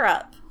maple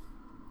syrup.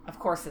 Of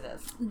course it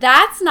is.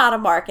 That's not a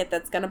market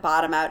that's going to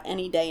bottom out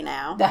any day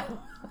now.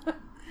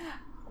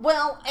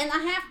 Well, and I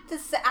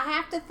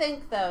have to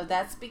think though,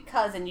 that's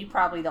because, and you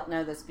probably don't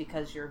know this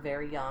because you're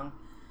very young,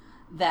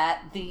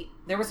 that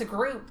there was a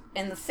group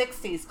in the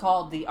 60s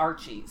called the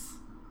Archies.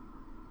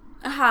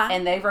 Uh-huh.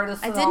 And they wrote a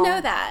song. I didn't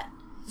know that.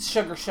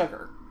 Sugar,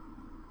 Sugar.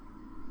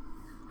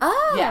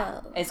 Oh.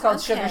 Yeah. It's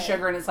called Sugar,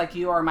 Sugar, and it's like,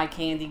 you are my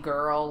candy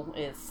girl.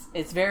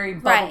 It's very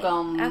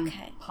bubblegum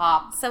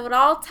pop. So it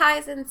all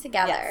ties in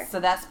together. Yes, so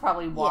that's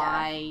probably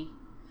why. Yeah.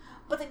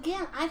 But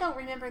again, I don't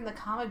remember in the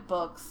comic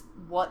books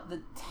what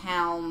the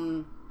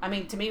town... I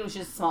mean, to me, it was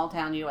just small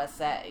town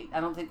USA.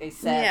 I don't think they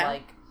said,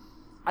 like...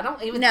 I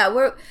don't even... No,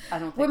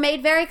 we're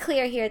made very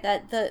clear here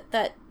that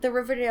the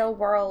Riverdale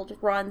world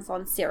runs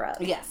on syrup.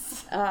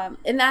 Yes.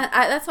 And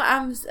that's why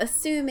I'm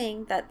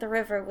assuming that the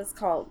river was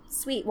called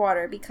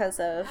Sweetwater because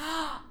of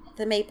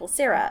the maple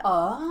syrup.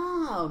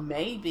 Oh,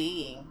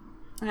 maybe.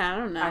 I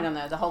don't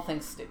know. The whole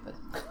thing's stupid.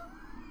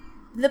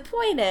 The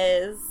point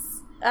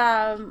is,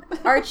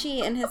 Archie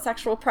and his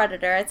sexual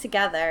predator are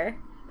together.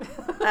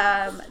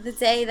 The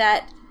day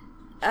that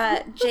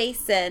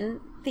Jason,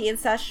 the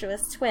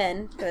incestuous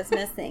twin, goes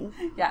missing.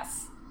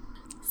 Yes.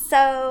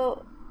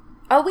 So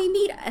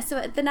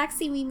the next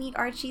scene we meet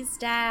Archie's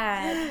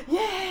dad.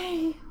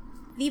 Yay!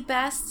 The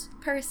best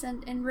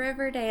person in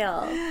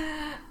Riverdale.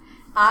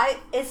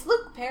 It's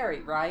Luke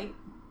Perry, right?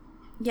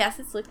 Yes,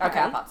 it's Luke Perry.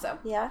 Okay, I thought so.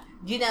 Yeah.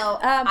 You know,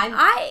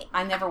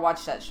 I never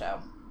watched that show.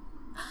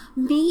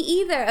 Me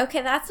either.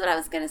 Okay, that's what I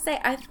was going to say.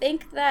 I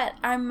think that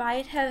I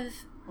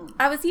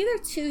was either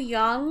too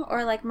young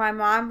or like my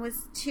mom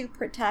was too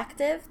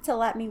protective to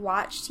let me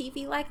watch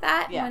TV like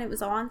that when it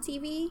was on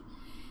TV.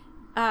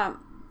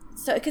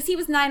 So, because he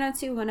was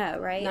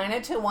 90210, right?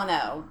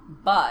 90210,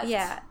 but...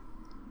 Yeah.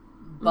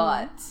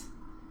 But...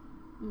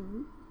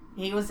 Mm-hmm.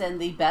 He was in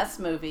the best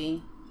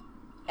movie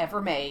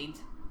ever made,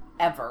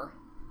 ever,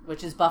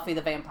 which is Buffy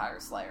the Vampire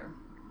Slayer.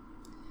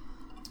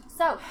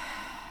 So,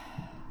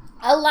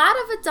 a lot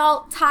of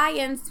adult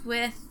tie-ins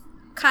with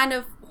kind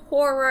of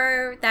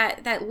horror,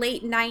 that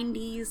late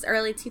 90s,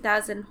 early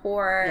 2000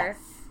 horror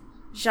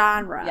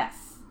genre.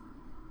 Yes.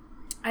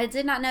 I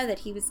did not know that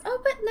he was... Oh,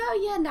 but no,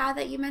 yeah, now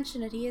that you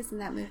mention it, he is in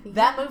that movie.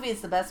 That movie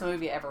is the best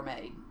movie ever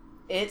made.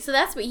 So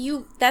that's what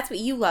you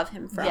love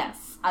him from.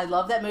 Yes. I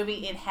love that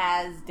movie. It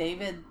has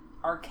David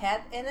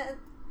Arquette in it.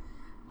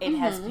 It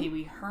has Pee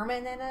Wee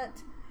Herman in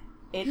it.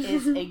 It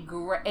is a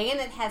great...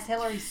 And it has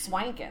Hilary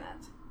Swank in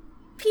it.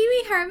 Pee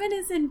Wee Herman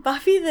is in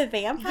Buffy the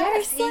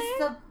Vampire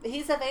Slayer?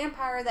 He's a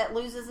vampire that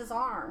loses his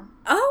arm.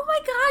 Oh my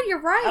god,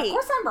 you're right. Of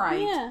course I'm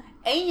right. Yeah.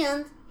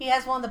 And he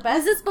has one of the best...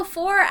 Was this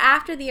before or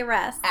after the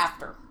arrest?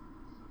 After.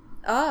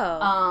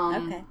 Oh,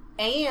 okay.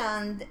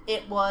 And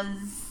it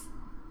was...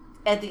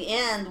 At the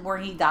end, where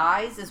he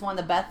dies, is one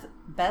of the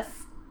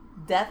best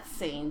death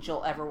scenes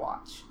you'll ever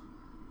watch.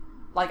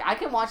 Like, I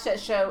can watch that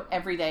show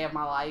every day of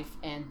my life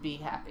and be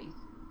happy.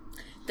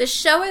 The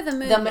show or the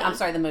movie? I'm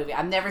sorry, the movie.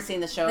 I've never seen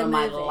the show in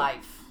my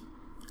life.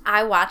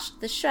 I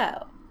watched the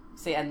show.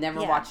 See, I never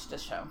watched the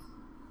show.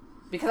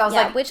 Because I was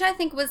like... which I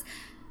think was...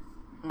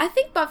 I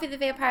think Buffy the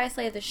Vampire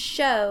Slayer, the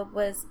show,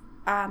 was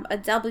a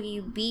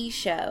WB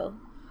show.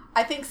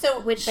 I think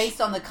so,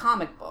 based on the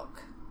comic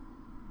book.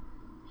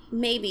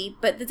 Maybe,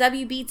 but the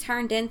WB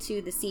turned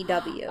into the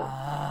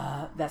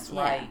CW. That's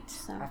right.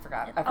 So I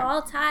forgot. It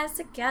all ties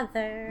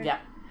together. Yeah.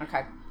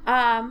 Okay.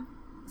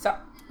 So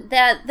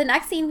the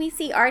next scene we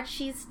see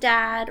Archie's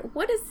dad.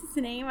 What is his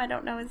name? I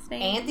don't know his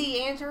name.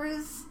 Andy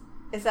Andrews.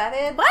 Is that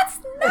it? What?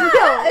 No.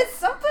 Yeah, it's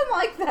something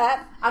like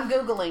that. I'm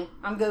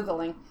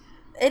googling.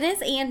 It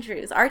is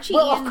Andrews. Archie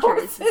Of Andrews.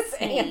 course, it's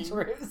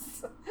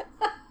Andrews.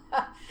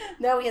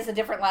 No, he has a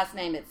different last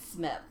name. It's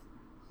Smith.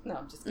 No,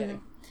 I'm just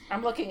kidding.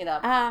 I'm looking it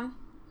up.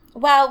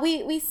 Well,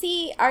 we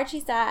see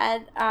Archie's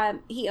dad.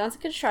 He owns a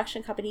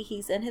construction company.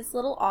 He's in his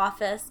little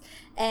office,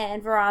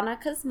 and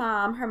Veronica's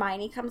mom,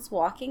 Hermione, comes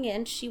walking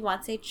in. She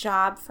wants a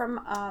job from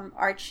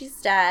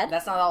Archie's dad.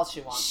 That's not all she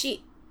wants.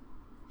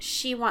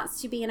 She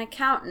wants to be an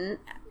accountant,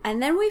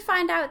 and then we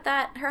find out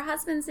that her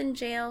husband's in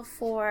jail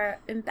for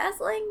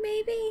embezzling.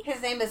 Maybe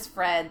his name is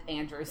Fred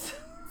Andrews.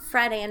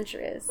 Fred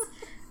Andrews.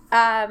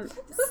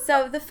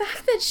 So the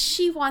fact that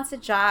she wants a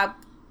job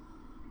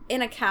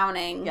in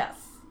accounting, yes.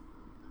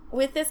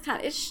 with this kind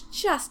of, it's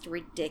just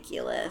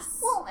ridiculous.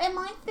 Well, and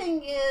my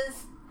thing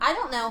is, I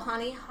don't know,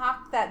 honey,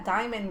 Hawk, that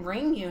diamond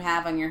ring you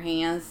have on your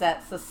hands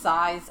that's the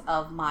size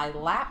of my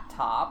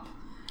laptop.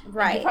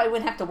 Right. You probably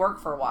wouldn't have to work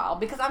for a while.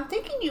 Because I'm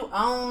thinking you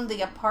own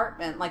the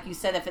apartment, like you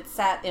said, if it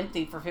sat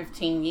empty for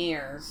 15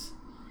 years.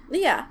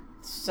 Yeah.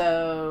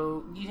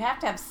 So you'd have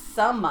to have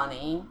some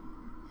money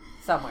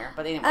somewhere.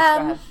 But anyway, go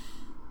ahead.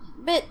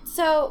 But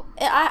so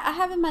I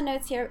have in my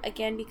notes here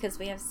again because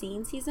we have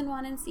seen season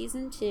 1 and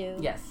season 2.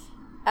 Yes.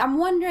 I'm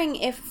wondering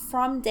if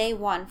from day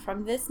one,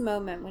 from this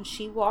moment when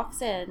she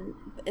walks in,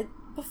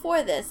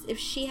 before this, if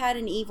she had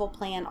an evil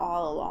plan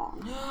all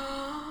along.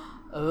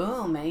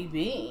 Oh,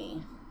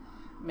 maybe.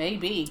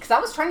 Maybe. Because I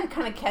was trying to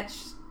kind of catch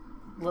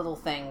little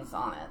things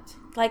on it.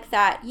 Like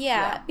that,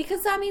 yeah.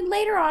 Because, I mean,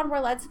 later on we're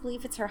led to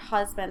believe it's her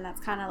husband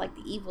that's kind of like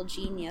the evil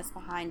genius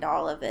behind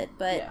all of it.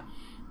 But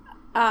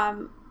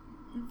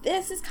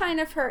this is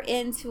kind of her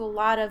into a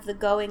lot of the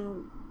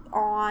going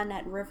on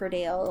at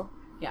Riverdale.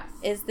 Yes.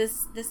 Is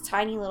this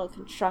tiny little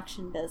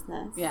construction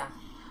business. Yeah.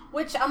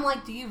 Which I'm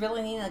like, do you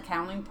really need an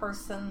accounting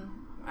person?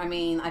 I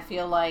mean, I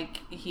feel like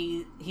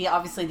he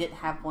obviously didn't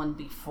have one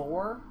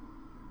before.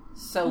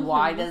 So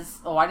why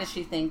does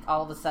she think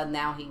all of a sudden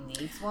now he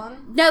needs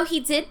one? No, he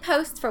did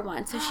post for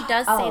one. So she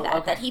does say that.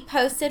 Okay. That he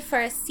posted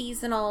for a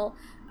seasonal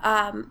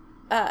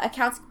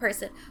accounting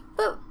person.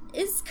 But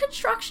is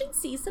construction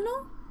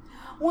seasonal?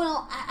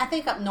 Well, I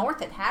think up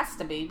north it has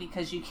to be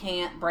because you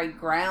can't break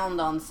ground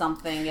on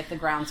something if the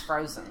ground's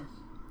frozen.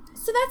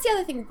 So that's the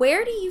other thing.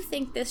 Where do you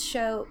think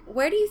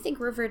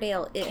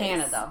Riverdale is?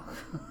 Canada.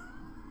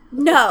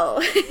 No.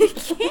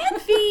 It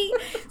can't be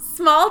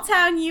small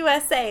town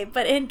USA,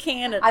 but in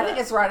Canada. I think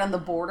it's right on the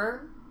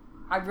border.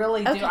 I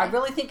really do. Okay. I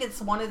really think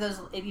it's one of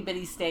those itty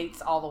bitty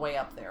states all the way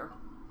up there.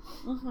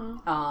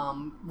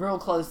 Mm-hmm. Real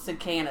close to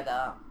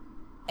Canada.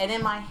 And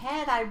in my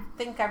head, I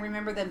think I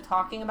remember them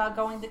talking about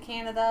going to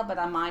Canada, but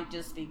I might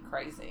just be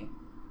crazy.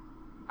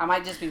 I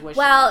might just be wishing.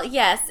 Well,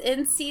 yes,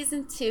 in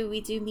season 2,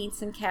 we do meet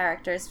some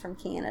characters from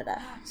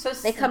Canada. So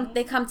they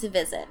come to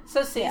visit.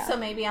 So so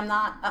maybe I'm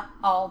not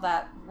all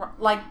that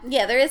like.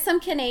 Yeah, there is some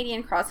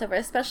Canadian crossover,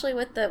 especially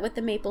with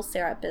the maple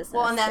syrup business.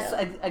 Well, and that's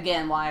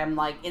again why I'm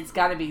like, it's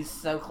got to be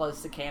so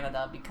close to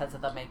Canada because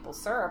of the maple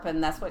syrup,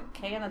 and that's what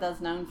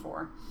Canada's known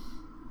for.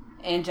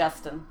 And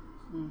Justin.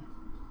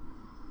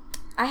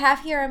 I have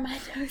here in my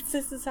notes,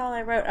 this is all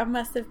I wrote. I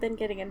must have been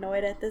getting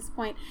annoyed at this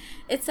point.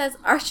 It says,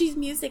 Archie's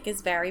music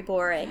is very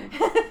boring.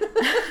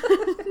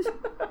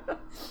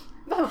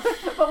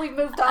 But we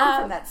moved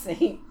on from that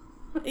scene.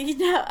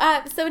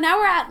 So now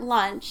we're at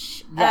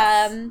lunch.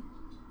 Yes.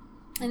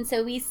 And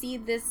so we see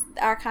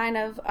our kind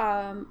of,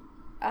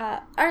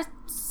 our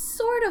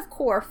sort of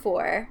core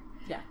four.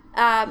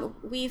 Yeah.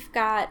 We've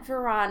got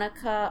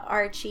Veronica,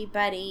 Archie,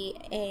 Betty,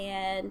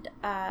 and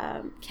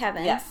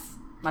Kevin. Yes.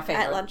 My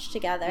favorite. At lunch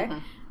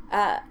together.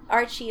 Mm-hmm.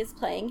 Archie is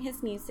playing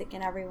his music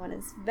and everyone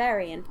is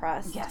very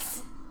impressed.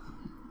 Yes.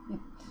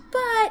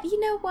 But you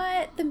know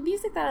what? The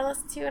music that I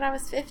listened to when I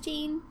was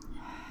 15,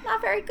 not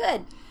very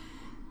good.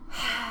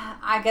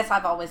 I guess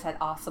I've always had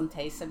awesome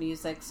taste in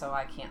music, so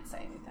I can't say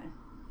anything.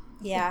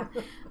 Yeah.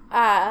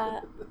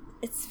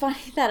 It's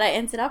funny that I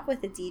ended up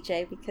with a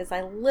DJ because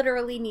I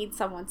literally need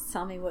someone to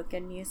tell me what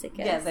good music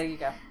is. Yeah, there you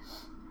go.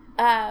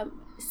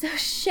 So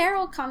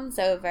Cheryl comes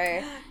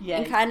over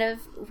and kind of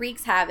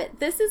wreaks havoc.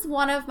 This is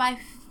one of my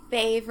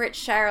favorite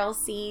Cheryl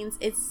scenes.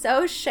 It's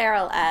so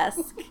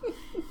Cheryl-esque.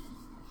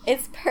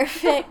 It's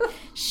perfect.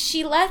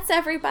 She lets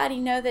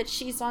everybody know that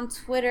she's on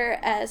Twitter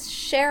as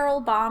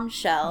Cheryl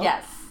Bombshell.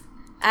 Yes.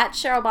 At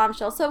Cheryl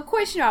Bombshell. So, of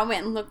course, I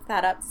went and looked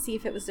that up to see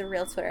if it was a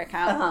real Twitter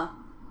account.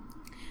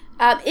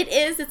 It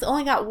is. It's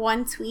only got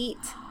one tweet.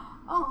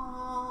 Aww.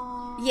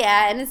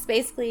 Yeah, and it's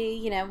basically,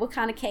 what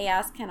kind of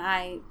chaos can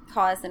I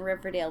cause in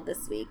Riverdale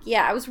this week?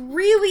 Yeah, I was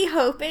really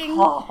hoping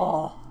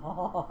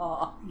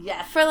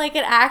yes. for like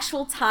an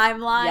actual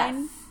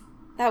timeline. Yes.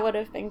 That would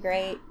have been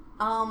great.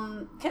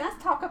 Can I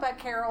talk about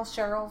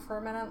Cheryl for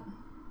a minute?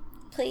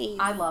 Please.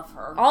 I love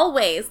her.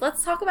 Always.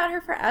 Let's talk about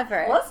her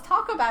forever. Let's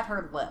talk about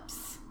her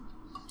lips.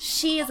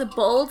 She is a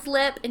bold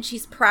lip, and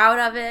she's proud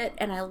of it,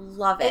 and I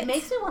love it. It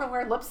makes me want to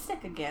wear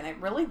lipstick again. It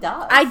really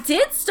does. I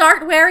did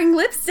start wearing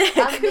lipstick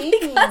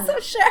because of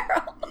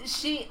Cheryl.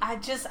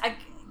 I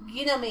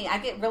you know me, I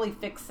get really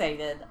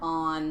fixated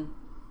on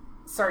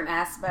certain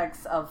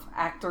aspects of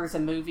actors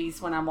and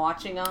movies when I'm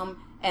watching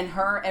them, and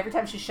her, every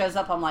time she shows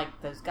up, I'm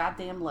like, those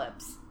goddamn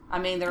lips. I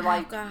mean, they're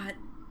like... Oh, God.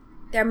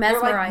 They're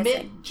mesmerizing.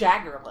 They're like Mick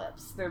Jagger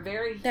lips.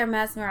 They're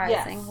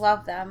mesmerizing. Yes.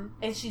 Love them.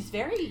 And she's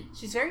very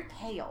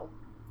pale.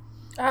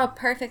 Oh,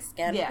 perfect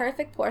skin. Yeah.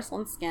 Perfect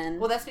porcelain skin.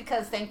 Well, that's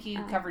because, thank you,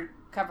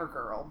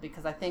 CoverGirl,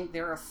 because I think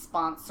they're a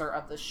sponsor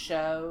of the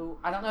show.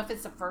 I don't know if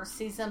it's the first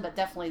season, but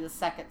definitely the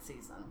second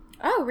season.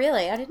 Oh,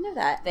 really? I didn't know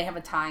that. They have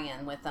a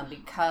tie-in with them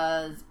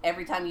because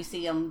every time you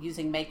see them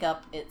using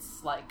makeup,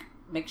 it's like,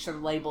 make sure the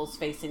label's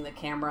facing the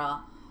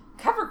camera.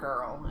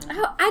 CoverGirl.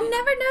 And, I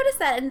never noticed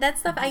that, and that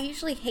stuff, I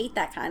usually hate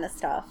that kind of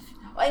stuff.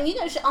 And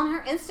on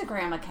her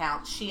Instagram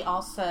account, she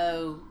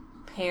also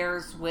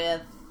pairs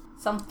with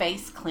some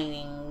face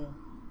cleaning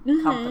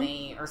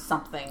company or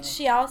something.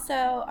 She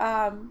also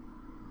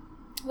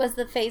was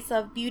the face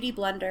of Beauty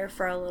Blender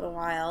for a little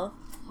while.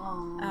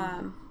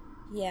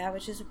 Yeah,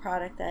 which is a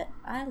product that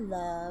I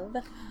love.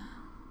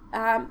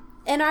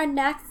 In our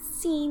next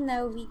scene,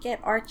 though, we get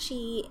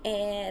Archie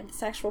and the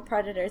sexual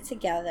predator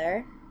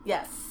together.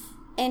 Yes.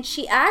 And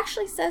she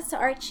actually says to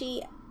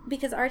Archie,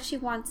 because Archie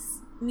wants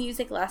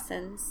music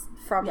lessons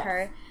from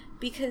her,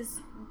 because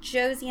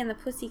Josie and the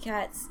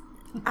Pussycats,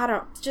 I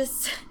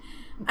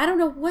don't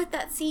know what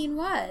that scene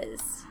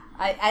was.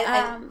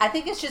 I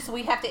think it's just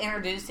we have to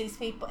introduce these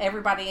people,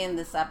 everybody in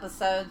this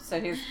episode, so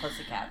here's the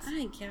Pussycats.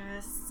 I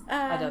guess.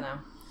 I don't know.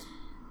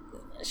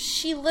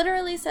 She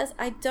literally says,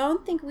 I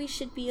don't think we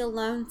should be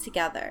alone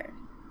together.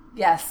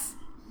 Yes.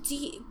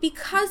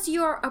 Because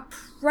you're a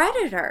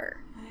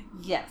predator.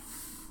 Yes.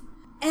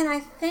 And I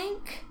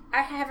think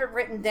I have it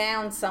written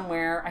down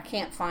somewhere. I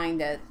can't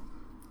find it.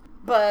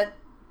 But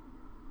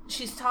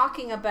she's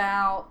talking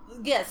about,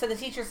 so the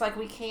teacher's like,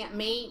 we can't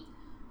meet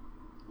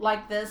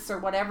like this or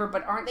whatever,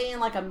 but aren't they in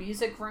like a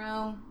music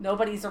room?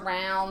 Nobody's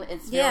around.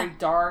 It's very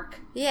dark.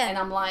 Yeah. And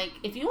I'm like,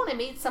 if you want to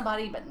meet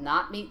somebody but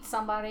not meet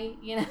somebody,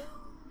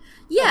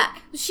 Yeah,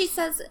 she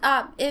says,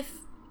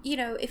 if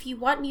you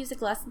want music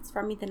lessons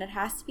from me, then it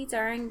has to be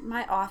during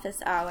my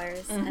office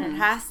hours, and it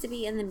has to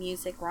be in the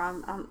music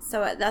room.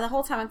 So the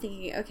whole time I'm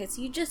thinking, okay,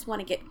 so you just want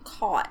to get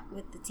caught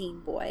with the teen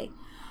boy.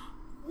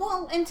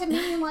 Well, and to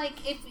me, like,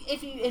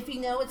 if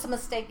you know it's a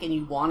mistake and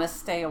you want to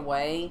stay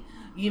away,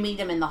 you meet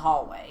him in the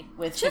hallway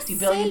with just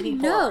 50 billion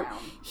people around.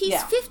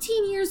 He's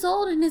 15 years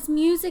old and his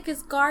music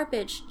is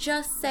garbage.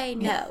 Just say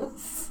no.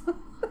 Yes.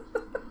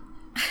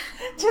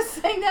 Just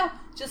say no.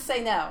 Just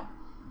say no.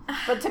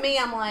 But to me,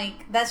 I'm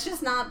like, that's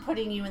just not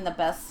putting you in the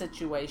best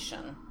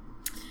situation.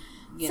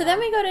 So then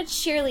we go to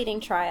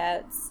cheerleading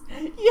tryouts.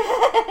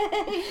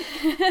 Yay!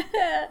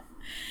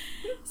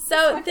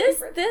 So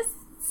this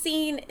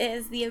scene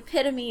is the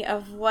epitome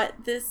of what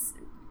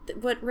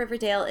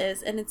Riverdale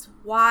is, and it's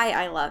why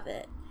I love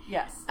it.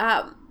 Yes.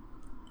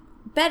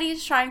 Betty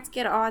is trying to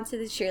get onto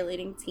the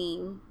cheerleading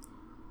team.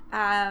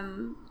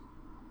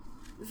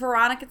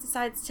 Veronica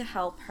decides to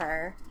help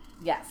her.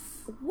 Yes.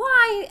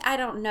 Why? I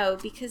don't know,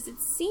 because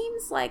it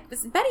seems like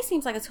Betty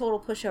seems like a total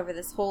pushover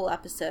this whole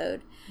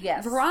episode.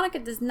 Yes. Veronica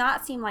does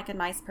not seem like a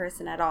nice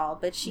person at all,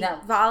 but she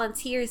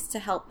volunteers to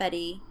help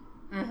Betty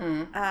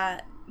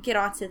get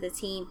onto the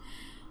team.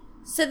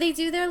 So they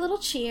do their little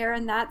cheer,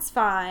 and that's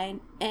fine.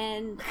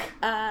 And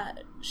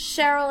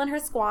Cheryl and her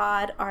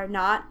squad are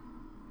not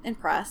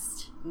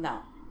impressed.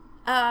 No.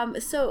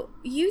 So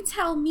you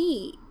tell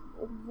me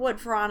what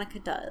Veronica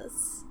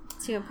does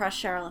to impress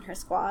Cheryl and her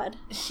squad.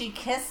 She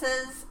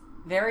kisses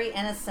very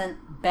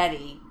innocent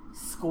Betty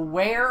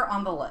square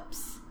on the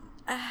lips.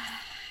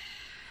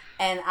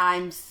 And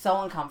I'm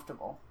so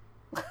uncomfortable.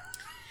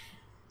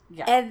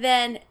 Yeah. And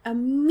then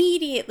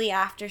immediately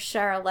after,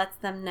 Cheryl lets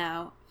them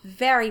know,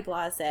 very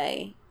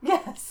blasé.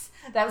 Yes.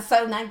 That was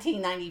so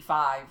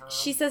 1995.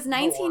 She says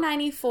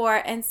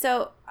 1994. And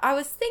so I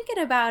was thinking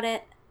about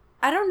it.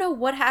 I don't know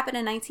what happened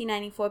in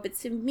 1994, but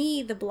to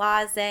me, the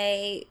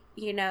blasé,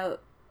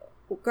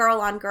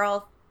 girl on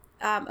girl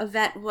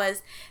event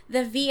was the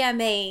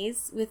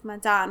VMAs with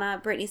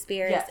Madonna, Britney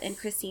Spears, and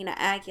Christina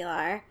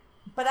Aguilera.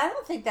 But I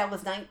don't think that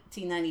was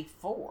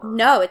 1994.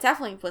 No, it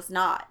definitely was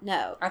not.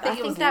 No, I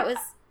think that was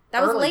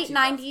late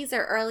 2000s. 90s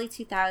or early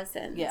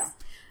 2000s. Yeah.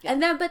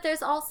 And then, but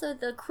there's also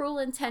the Cruel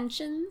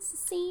Intentions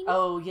scene.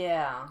 Oh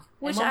yeah,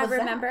 which I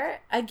remember.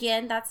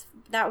 Again,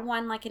 that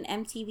won like an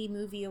MTV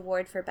Movie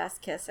Award for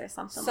Best Kiss or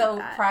something like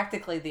that. So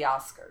practically the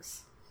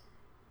Oscars.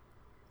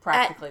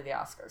 Practically the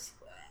Oscars.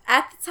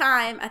 At the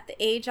time, at the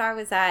age I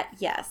was at,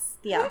 yes,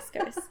 the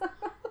Oscars.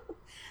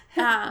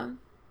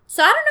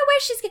 So I don't know where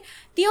she's getting.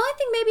 The only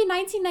thing, maybe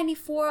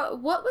 1994.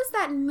 What was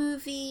that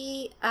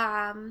movie?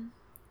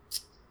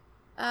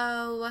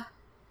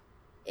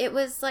 It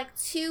was like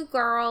two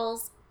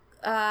girls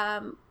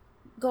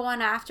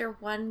going after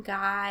one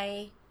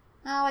guy.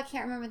 Oh, I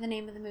can't remember the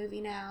name of the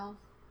movie now.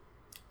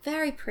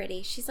 Very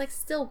pretty. She's like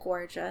still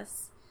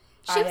gorgeous.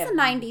 She was a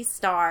 90s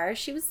star.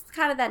 She was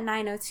kind of that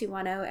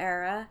 90210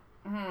 era.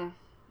 Mm-hmm.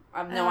 I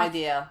have no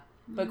idea.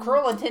 But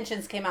Cruel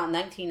Intentions came out in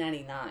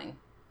 1999.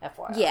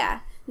 FYI.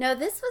 Yeah. No,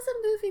 this was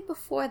a movie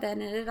before then,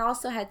 and it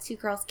also had two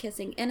girls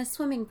kissing in a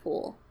swimming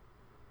pool.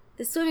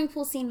 The swimming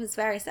pool scene was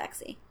very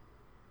sexy.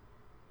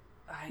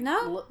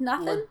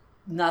 Nothing?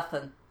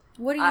 Nothing.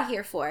 What are you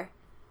here for?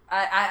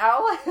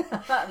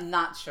 I'm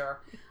not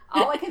sure.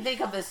 All I can think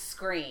of is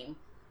Scream.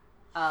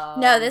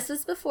 No, this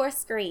was before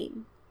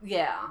Scream.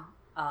 Yeah.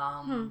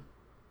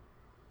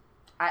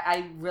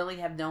 I really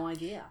have no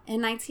idea.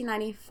 In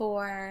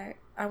 1994,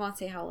 I won't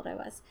say how old I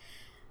was.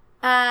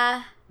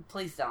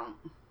 Please don't.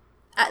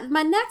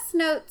 My next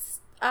notes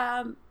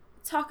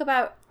talk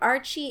about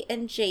Archie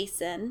and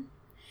Jason.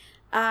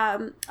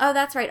 Oh,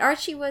 that's right.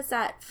 Archie was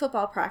at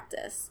football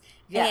practice.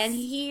 Yes. And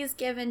he's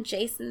given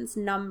Jason's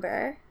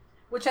number.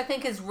 Which I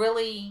think is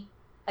really,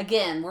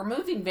 again, we're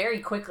moving very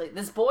quickly.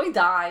 This boy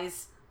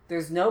dies.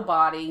 There's no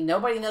body.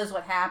 Nobody knows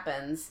what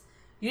happens.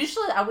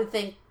 Usually I would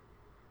think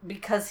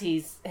because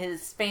his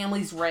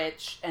family's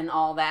rich and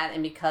all that,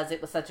 and because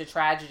it was such a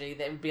tragedy,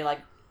 they would be like,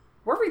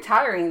 we're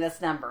retiring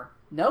this number.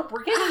 Nope,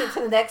 we're giving it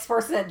to the next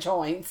person that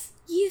joins.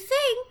 You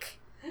think?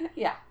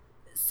 Yeah.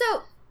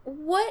 So,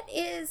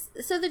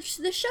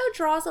 the show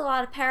draws a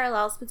lot of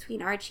parallels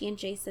between Archie and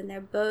Jason.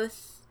 They're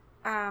both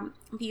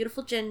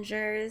beautiful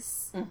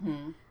gingers.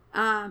 Mm-hmm.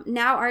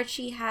 Now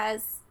Archie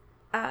has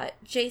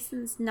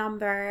Jason's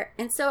number,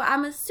 and so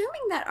I'm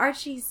assuming that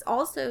Archie's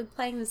also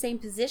playing the same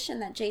position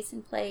that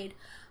Jason played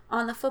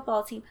on the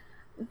football team.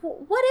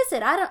 What is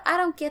it? I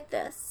don't get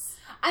this.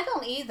 I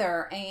don't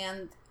either,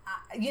 and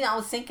I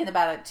was thinking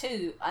about it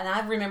too, and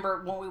I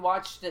remember when we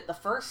watched it the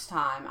first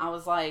time, I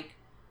was like,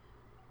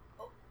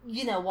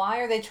 why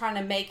are they trying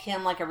to make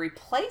him like a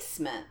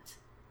replacement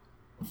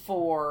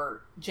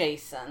for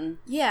Jason?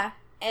 Yeah.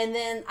 And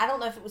then, I don't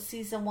know if it was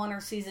season 1 or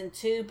season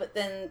 2, but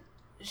then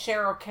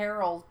Cheryl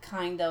Carroll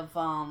kind of,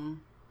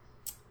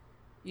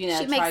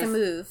 she makes a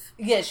move.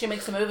 Yeah, she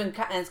makes a move and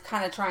is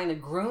kind of trying to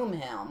groom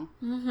him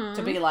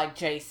to be like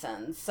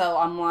Jason. So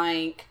I'm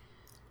like...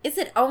 Is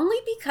it only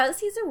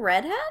because he's a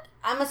redhead?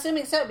 I'm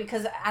assuming so,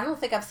 because I don't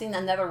think I've seen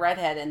another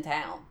redhead in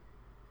town.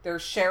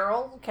 There's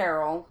Cheryl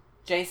Carroll,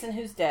 Jason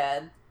who's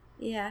dead,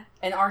 yeah,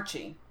 and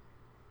Archie.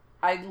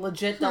 I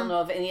legit don't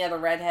know of any other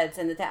redheads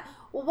in the town.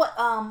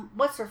 Well,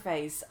 what's her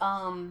face?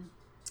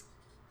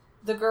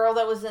 The girl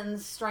that was in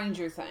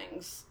Stranger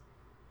Things.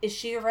 Is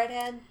she a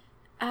redhead?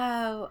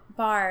 Oh,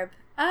 Barb.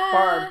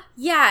 Barb.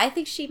 Yeah, I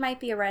think she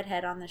might be a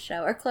redhead on the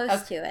show, or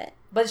close to it.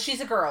 But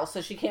she's a girl, so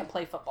she can't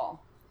play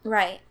football.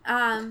 Right.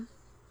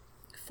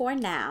 For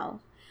now.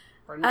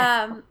 For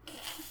now.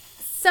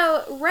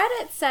 So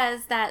Reddit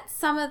says that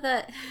some of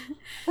the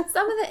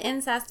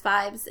incest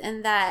vibes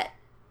in that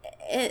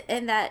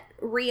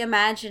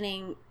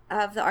reimagining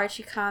of the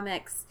Archie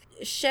comics,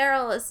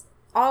 Cheryl is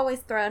always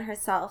throwing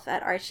herself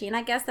at Archie, and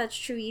I guess that's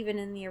true even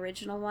in the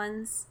original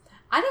ones.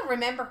 I don't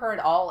remember her at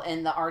all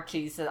in the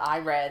Archies that I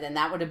read, and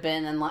that would have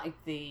been in like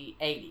the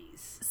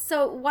 80s.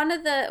 So one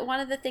of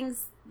the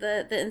things,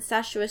 the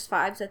incestuous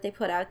vibes that they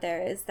put out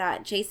there is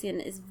that Jason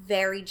is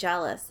very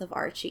jealous of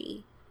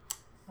Archie.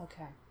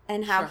 Okay.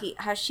 And how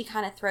she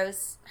kind of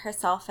throws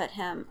herself at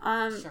him.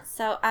 Sure.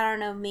 So I don't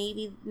know,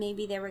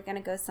 maybe they were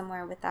gonna go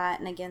somewhere with that,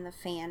 and again the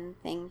fan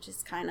thing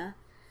just kind of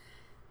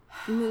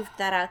moved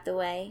that out the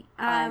way.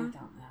 I don't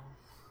know.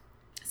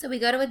 So we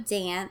go to a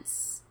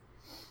dance.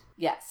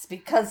 Yes,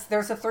 because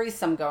there's a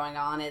threesome going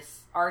on.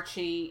 It's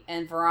Archie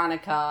and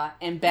Veronica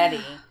and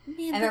Betty.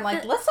 Man, and they're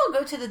like, let's all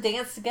go to the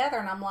dance together.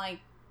 And I'm like...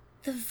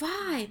 The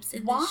vibes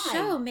in the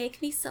show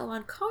make me so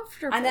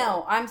uncomfortable. I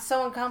know. I'm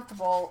so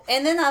uncomfortable.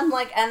 And then I'm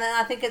like... And then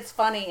I think it's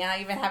funny, and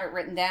I even have it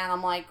written down.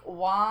 I'm like,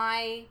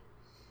 why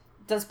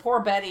does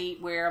poor Betty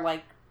wear,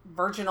 like,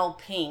 virginal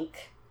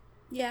pink?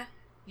 Yeah.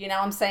 You know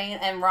what I'm saying?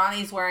 And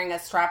Ronnie's wearing a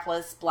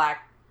strapless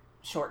black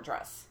short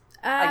dress.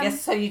 I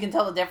guess so you can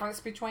tell the difference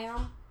between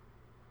them.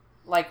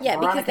 Like, yeah,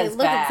 Veronica's because they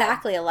look bad.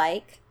 exactly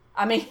alike.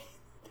 I mean,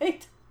 they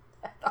don't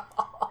at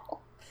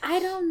all. I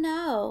don't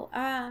know.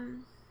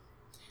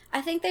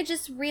 I think they're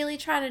just really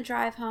trying to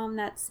drive home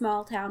that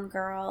small town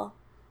girl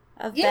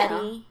of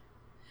Betty.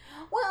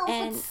 Well,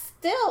 but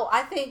still,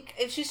 I think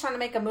if she's trying to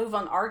make a move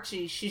on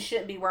Archie, she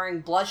shouldn't be wearing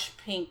blush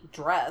pink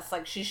dress.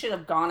 Like, she should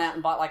have gone out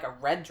and bought, like, a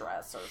red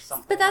dress or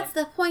something. But that's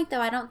the point,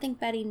 though. I don't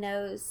think Betty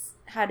knows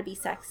how to be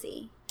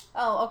sexy.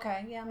 Oh,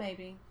 okay. Yeah,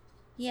 maybe.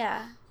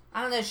 Yeah.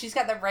 I don't know. She's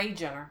got the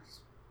rage in her.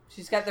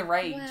 She's got the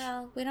rage.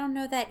 Well, we don't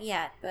know that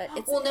yet, but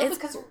it's... Well, no,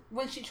 because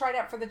when she tried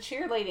out for the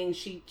cheerleading,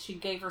 she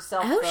gave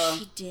herself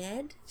she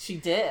did? She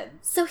did.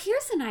 So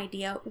here's an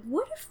idea.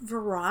 What if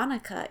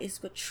Veronica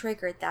is what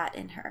triggered that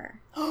in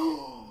her?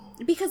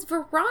 Because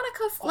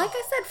Veronica, like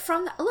I said,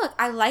 look,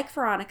 I like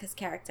Veronica's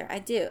character. I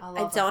do.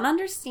 I don't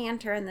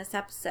understand her in this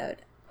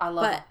episode. I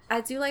love her. But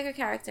I do like her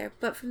character.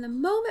 But from the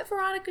moment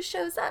Veronica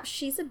shows up,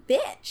 she's a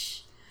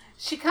bitch.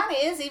 She kind of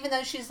is, even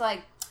though she's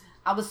like,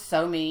 I was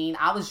so mean.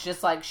 I was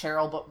just like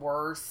Cheryl, but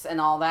worse and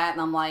all that.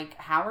 And I'm like,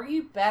 how are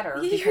you better?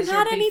 Because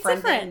you're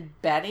befriending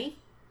Betty?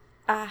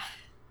 But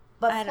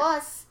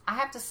plus, I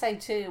have to say,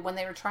 too, when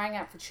they were trying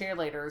out for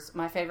cheerleaders,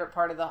 my favorite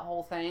part of the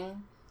whole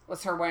thing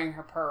was her wearing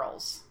her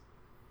pearls.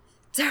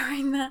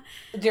 During the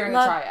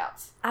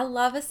tryouts. I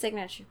love a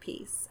signature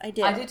piece. I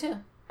do. I do, too.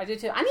 I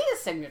need a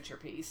signature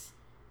piece.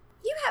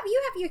 You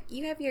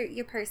have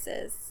your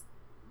purses.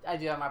 I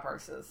do have my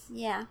purses.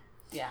 Yeah.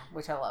 Yeah,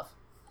 which I love.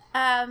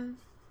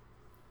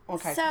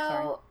 Okay. So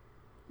sorry.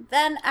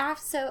 then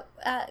after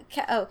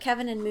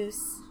Kevin and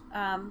Moose,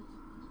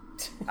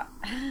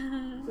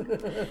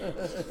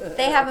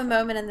 they have a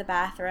moment in the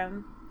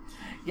bathroom.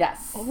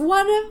 Yes.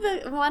 One of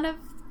the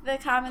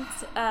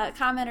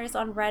commenters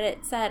on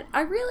Reddit said,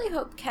 "I really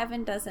hope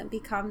Kevin doesn't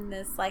become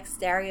this like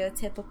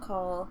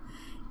stereotypical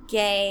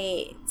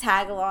gay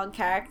tag-along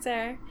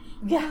character."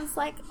 Yeah. And I was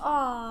like,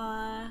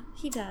 "Aw,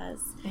 he does."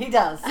 He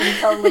does. He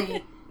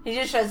totally. He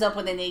just shows up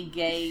when they need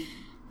gay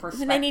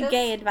perspective. When they need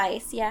gay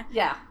advice, yeah.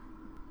 Yeah.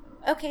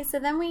 Okay, so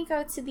then we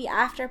go to the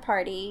after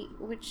party,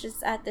 which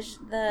is at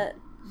the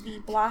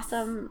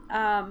Blossom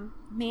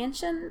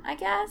mansion, I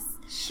guess.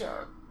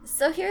 Sure.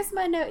 So here's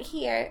my note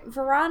here.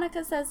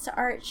 Veronica says to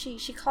Archie,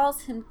 she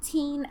calls him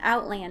Teen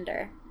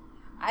Outlander.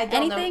 I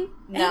don't Anything?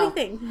 know. No.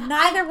 Anything.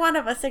 Neither one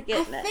of us are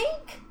getting it.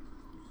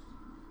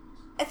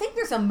 I think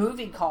there's a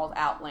movie called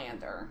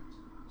Outlander.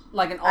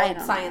 Like an old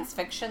science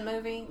fiction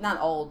movie. Not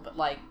old, but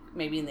like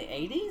maybe in the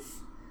 80s.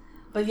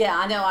 But yeah,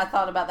 I know. I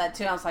thought about that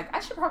too. I was like, I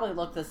should probably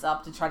look this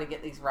up to try to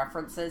get these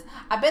references.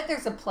 I bet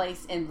there's a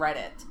place in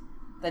Reddit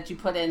that you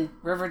put in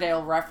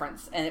Riverdale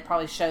reference and it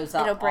probably shows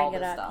up. It'll bring all it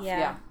this up. Stuff.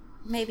 Yeah.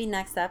 Maybe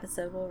next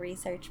episode we'll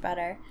research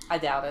better. I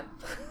doubt it.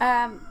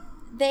 I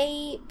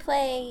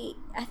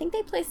think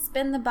they play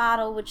Spin the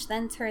Bottle, which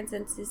then turns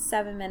into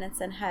 7 Minutes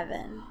in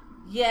Heaven.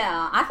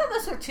 Yeah, I thought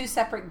those were two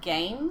separate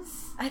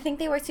games. I think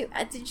they were two.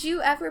 Did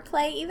you ever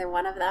play either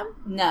one of them?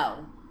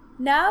 No.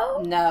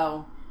 No?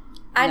 No.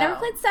 I never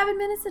played 7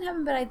 Minutes in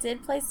Heaven, but I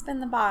did play Spin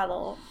the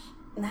Bottle.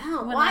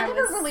 No. Well, I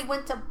never really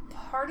went to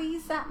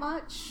parties that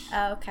much.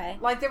 Oh, okay.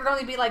 Like, there would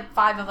only be like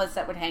 5 of us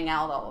that would hang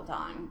out all the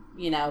time,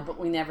 but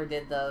we never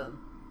did the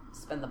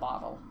Spin the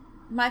Bottle.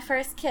 My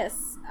first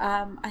kiss,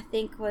 I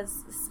think,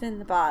 was Spin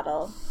the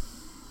Bottle.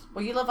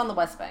 Well, you live on the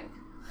West Bank.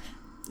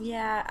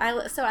 Yeah,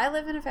 I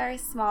live in a very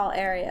small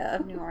area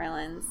of New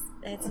Orleans.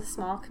 It's a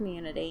small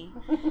community.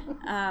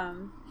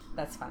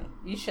 That's funny.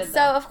 You should.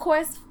 So, of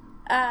course,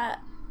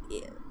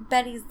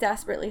 Betty's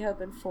desperately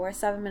hoping for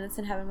 7 Minutes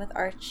in Heaven with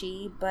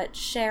Archie, but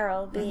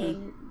Cheryl,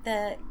 being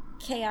the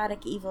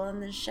chaotic evil in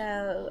the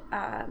show,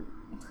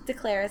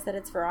 declares that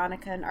it's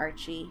Veronica and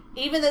Archie.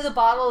 Even though the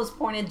bottle is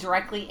pointed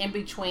directly in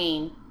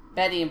between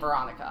Betty and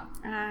Veronica.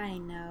 I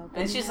know.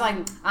 And she's like,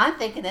 I'm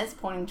thinking it's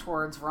pointing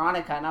towards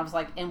Veronica. And I was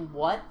like, in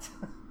what?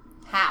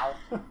 How?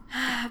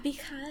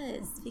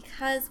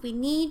 Because we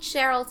need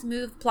Cheryl to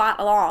move the plot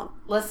along.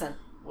 Listen,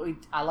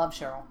 I love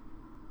Cheryl.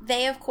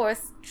 They, of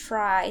course,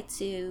 try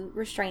to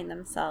restrain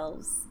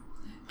themselves.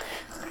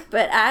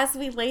 But as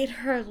we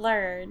later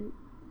learn,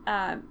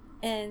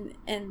 in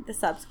the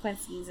subsequent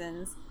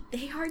seasons,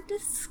 they are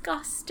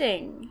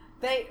disgusting.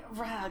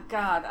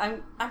 God,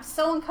 I'm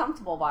so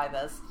uncomfortable by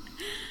this.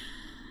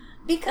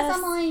 Because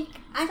I'm like,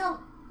 I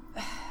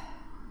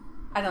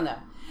don't know.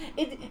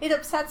 It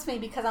upsets me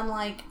because I'm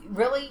like,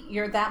 really?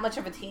 You're that much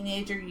of a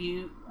teenager?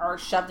 You are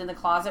shoved in the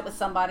closet with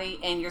somebody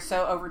and you're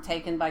so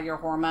overtaken by your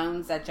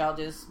hormones that y'all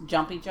just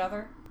jump each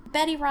other?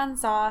 Betty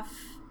runs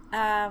off.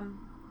 I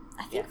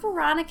think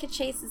Veronica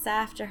chases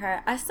after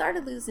her. I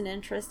started losing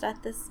interest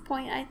at this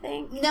point, I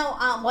think. No,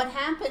 what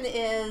happened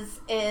is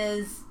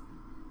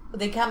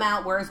they come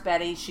out, where's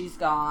Betty? She's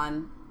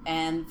gone.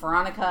 And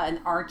Veronica and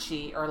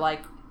Archie are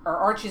like, or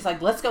Archie's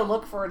like, let's go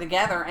look for her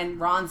together. And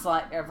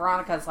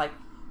Veronica's like,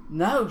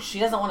 no, she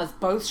doesn't want us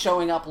both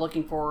showing up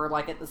looking for her,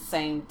 like, at the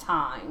same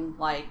time.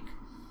 Like,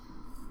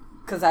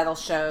 because that'll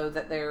show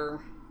that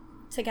they're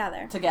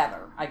together,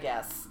 I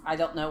guess. I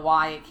don't know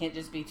why it can't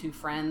just be two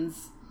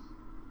friends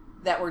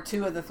that were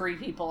 2 of the 3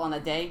 people on a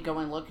date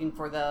going looking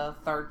for the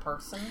third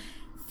person.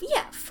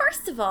 Yeah,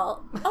 first of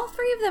all 3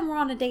 of them were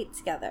on a date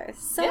together.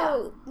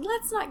 So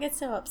let's not get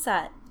so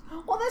upset.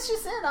 Well, that's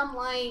just it. I'm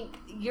like,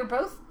 you're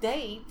both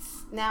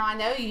dates. Now, I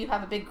know you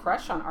have a big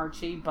crush on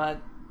Archie,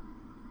 but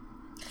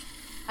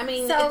I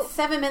mean, it's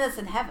 7 Minutes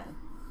in Heaven.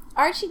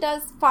 Archie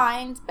does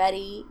find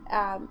Betty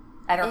at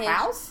her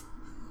house?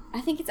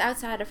 I think it's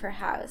outside of her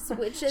house,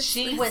 which is...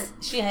 She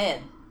hid.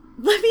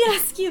 Let me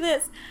ask you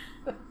this.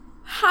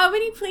 How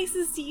many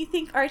places do you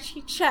think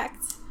Archie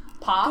checked?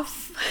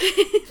 Pops?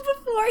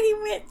 Before he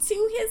went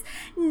to his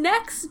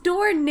next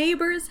door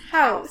neighbor's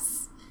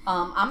house.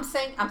 I'm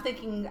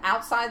thinking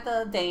outside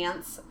the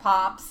dance,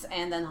 Pops,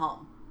 and then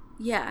home.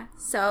 Yeah,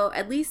 so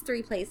at least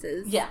 3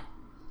 places. Yeah.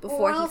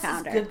 Before he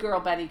found her. Good girl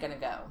Betty gonna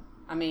go?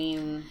 I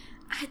mean,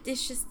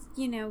 it's just,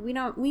 we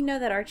know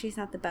that Archie's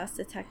not the best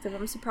detective.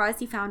 I'm surprised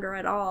he found her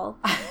at all.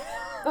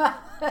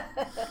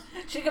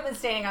 She could have been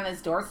standing on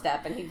his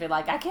doorstep and he'd be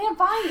like, I can't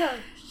find her.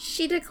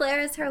 She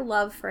declares her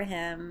love for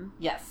him.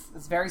 Yes,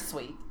 it's very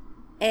sweet.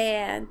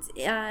 And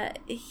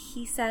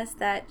he says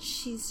that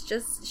she's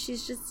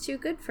just too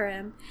good for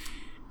him.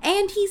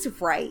 And he's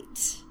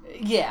right.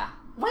 Yeah.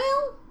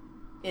 Well,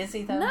 is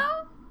he though?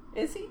 No.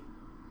 Is he?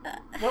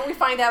 When we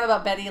find out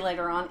about Betty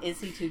later on,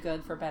 is he too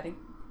good for Betty?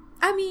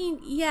 I mean,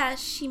 yeah,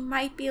 she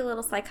might be a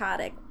little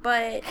psychotic,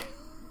 but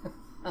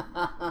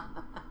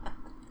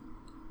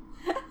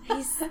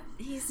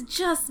he's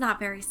just not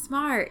very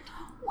smart.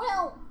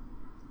 Well,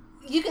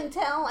 you can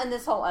tell in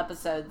this whole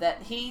episode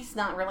that he's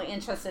not really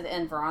interested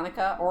in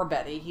Veronica or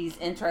Betty. He's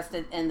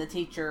interested in the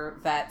teacher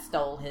that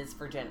stole his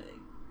virginity.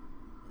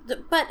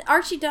 But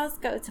Archie does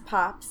go to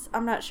Pops.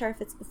 I'm not sure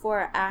if it's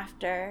before or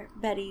after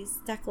Betty's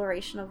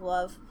declaration of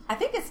love. I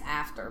think it's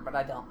after, but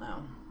I don't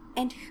know.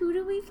 And who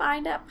do we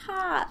find at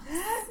Pops?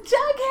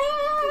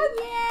 Jughead!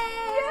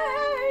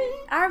 Yay!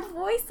 Our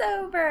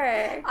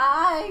voiceover.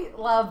 I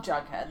love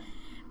Jughead.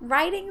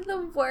 Writing the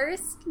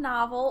worst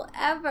novel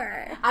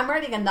ever. I'm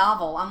writing a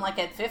novel. I'm like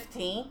at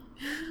 15.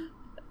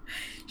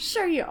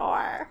 Sure you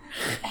are.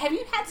 Have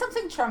you had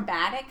something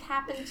traumatic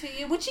happen to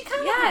you? Which he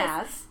kind of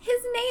has.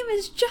 His name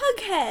is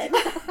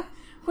Jughead.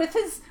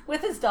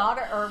 with his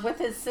daughter, or with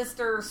his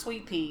sister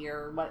Sweet Pea,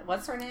 or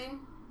what's her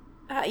name?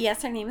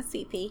 Yes, her name is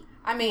Sweet Pea.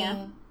 I mean,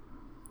 Yeah.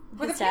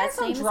 were the His parents dad's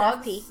on name is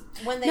drugs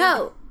FP. when they...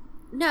 No,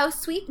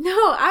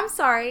 I'm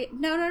sorry.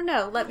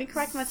 No. Let me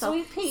correct myself.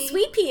 Sweet Pea.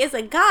 Sweet Pea is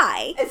a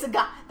guy. It's a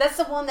guy. That's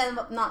the one that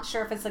I'm not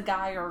sure if it's a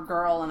guy or a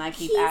girl, and I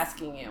keep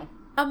asking you.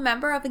 A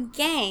member of a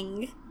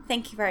gang.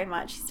 Thank you very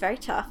much. He's very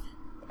tough.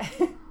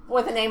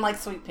 With a name like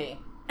Sweet Pea.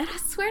 And I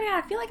swear to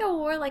God, I feel like I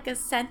wore like a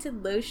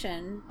scented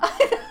lotion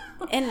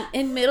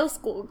in middle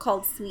school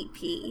called Sweet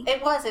Pea.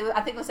 It was.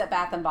 I think it was at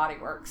Bath and Body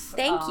Works.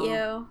 Thank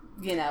you.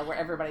 You know, where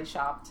everybody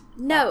shopped.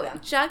 No,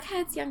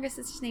 Jughead's younger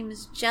sister's name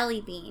is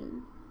Jelly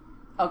Bean.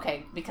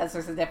 Okay, because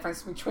there's a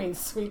difference between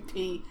Sweet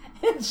Pea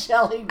and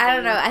Jelly Bean. I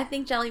don't know. I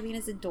think Jelly Bean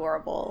is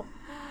adorable.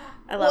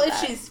 I love that.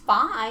 Well, she's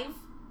 5.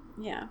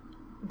 Yeah.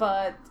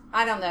 But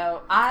I don't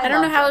know. I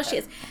don't know how old she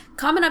is.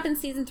 Coming up in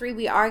season 3,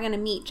 we are going to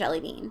meet Jelly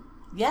Bean.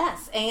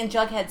 Yes, and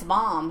Jughead's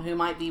mom, who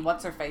might be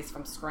What's-Her-Face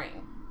from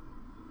Scream.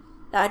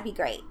 That would be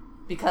great.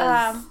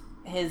 Because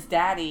his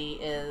daddy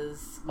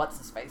is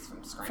What's-His-Face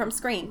from Scream. From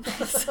Scream.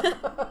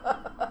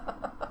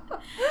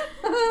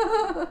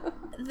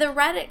 The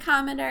Reddit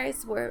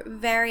commenters were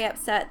very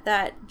upset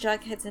that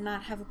Jughead did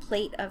not have a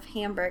plate of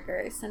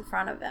hamburgers in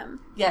front of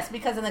him. Yes,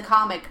 because in the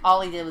comic,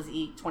 all he did was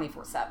eat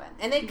 24/7.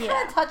 And they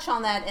kind of touch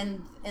on that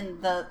in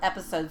the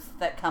episodes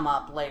that come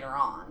up later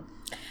on.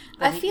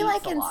 I feel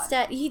like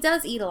instead, he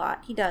does eat a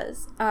lot. He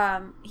does.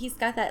 He's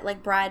got that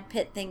like Brad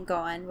Pitt thing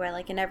going where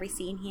like in every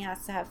scene he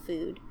has to have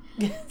food.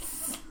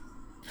 Yes.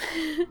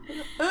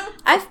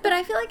 But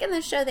I feel like in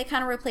the show they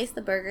kind of replaced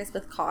the burgers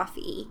with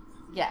coffee.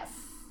 Yes.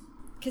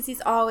 Because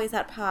he's always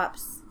at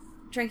Pops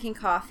drinking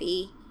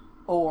coffee.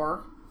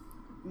 Or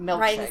milkshakes.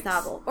 Writing his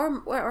novel. Or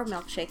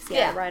milkshakes,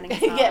 yeah. Writing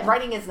his novel. Yeah,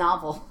 writing his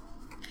novel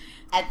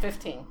at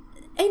 15.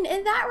 And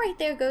that right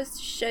there goes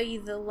to show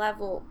you the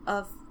level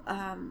of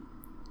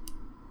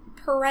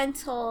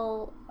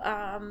parental,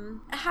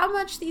 how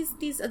much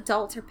these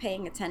adults are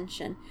paying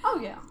attention.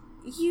 Oh, yeah.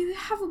 You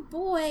have a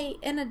boy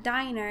in a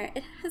diner.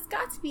 It has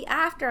got to be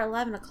after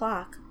 11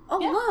 o'clock.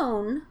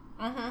 Alone.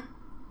 Yeah. Mm-hmm.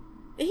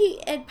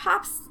 And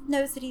Pops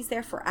knows that he's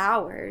there for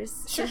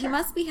hours. Sure. So he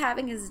must be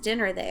having his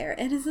dinner there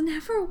and is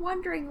never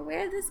wondering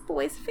where this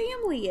boy's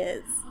family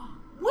is.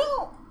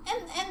 Well,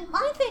 and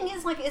my thing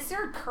is, like, is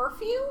there a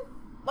curfew?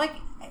 Like,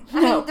 No.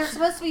 I mean, they're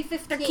supposed to be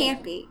 15. There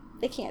can't be.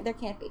 There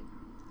can't be.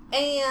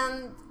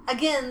 And,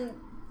 again,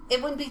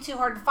 it wouldn't be too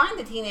hard to find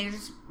the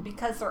teenagers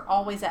because they're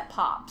always at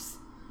Pops.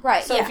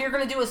 Right, So if you're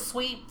going to do a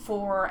sweep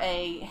for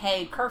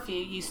hey, curfew,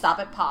 you stop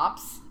at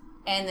Pops,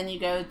 and then you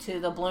go to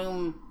the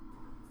Bloom...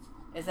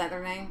 Is that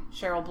their name?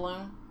 Cheryl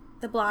Bloom?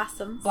 The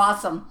Blossoms.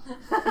 Blossom.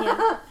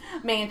 Yeah.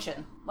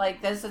 Mansion.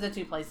 Like, those are the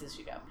 2 places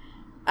you go.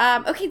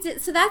 Okay,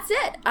 so that's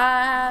it.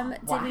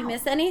 Did we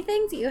miss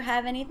anything? Do you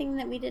have anything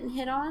that we didn't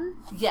hit on?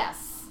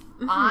 Yes.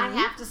 Mm-hmm. I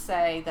have to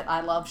say that I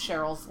love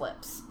Cheryl's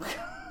lips.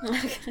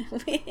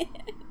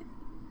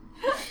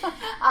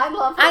 I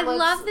love her lips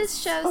love this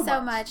show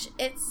so much.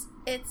 It's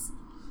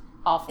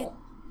awful.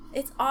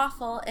 It's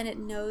awful, and it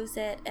knows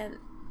it, and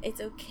it's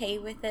okay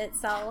with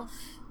itself.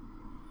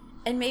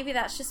 And maybe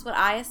that's just what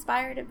I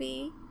aspire to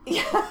be.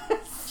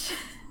 Yes.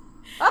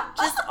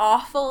 Just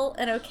awful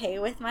and okay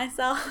with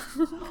myself.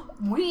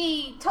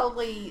 We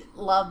totally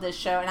love this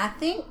show, and I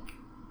think,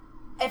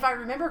 if I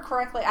remember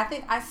correctly, I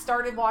think I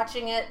started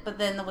watching it, but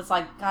then it was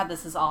like, God,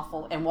 this is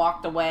awful, and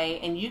walked away,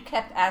 and you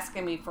kept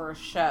asking me for a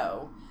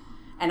show,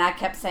 and I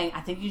kept saying,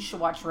 I think you should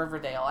watch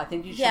Riverdale. I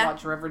think you should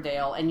watch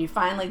Riverdale, and you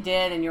finally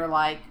did, and you're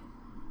like,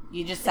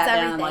 you just sat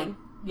down and like,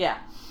 yeah.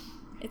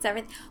 It's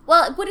everything.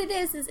 Well, what it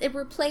is it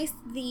replaced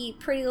the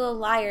Pretty Little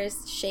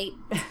Liars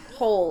shaped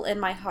hole in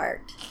my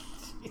heart.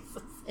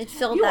 Jesus. It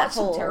filled you that watch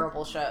hole. Some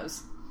terrible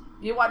shows.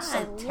 You watch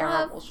some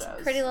terrible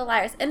shows. Pretty Little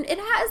Liars. And it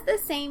has the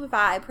same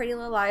vibe. Pretty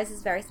Little Liars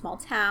is a very small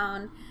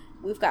town.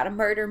 We've got a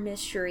murder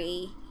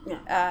mystery.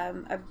 Yeah.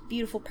 A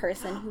beautiful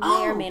person who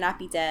may or may not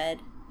be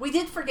dead. We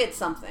did forget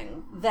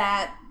something.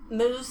 That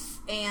Moose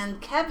and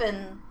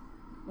Kevin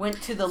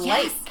went to the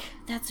Yes, lake.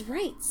 That's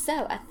right.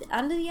 So, at the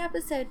end of the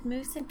episode,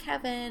 Moose and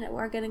Kevin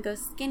were going to go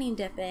skinny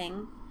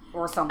dipping.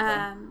 Or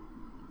something.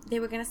 They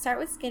were going to start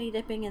with skinny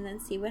dipping and then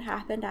see what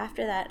happened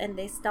after that. And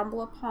they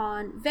stumble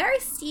upon, very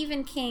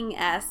Stephen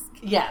King-esque,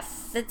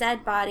 Yes. the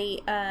dead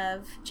body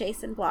of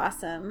Jason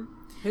Blossom.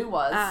 Who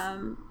was?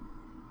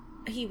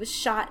 He was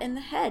shot in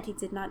the head. He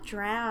did not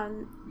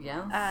drown.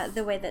 Yes.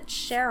 The way that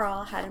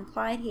Cheryl had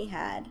implied he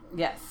had.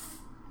 Yes.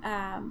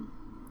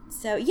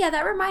 So, yeah,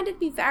 that reminded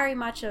me very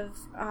much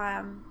of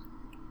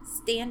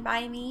Stand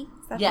By Me.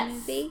 Is that the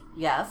movie?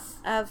 Yes.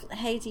 Of,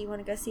 hey, do you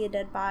want to go see a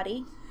dead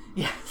body?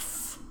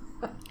 Yes.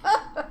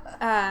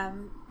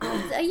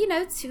 You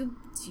know, two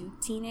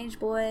teenage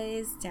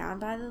boys down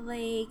by the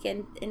lake.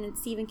 And in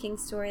Stephen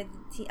King's story,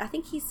 I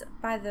think he's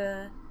by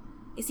the...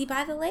 Is he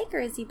by the lake or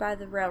is he by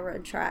the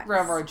railroad tracks?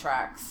 Railroad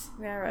tracks.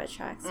 Railroad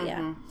tracks, Mm-hmm.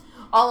 yeah.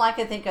 All I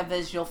could think of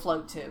is You'll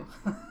Float Too.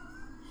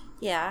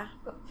 Yeah.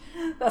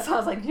 That's why I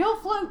was like, You'll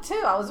Float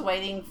Too. I was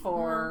waiting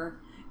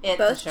for it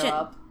Both to show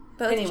up.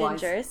 Both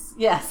Pennywise. gingers.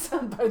 Yes,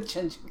 both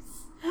gingers.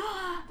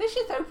 They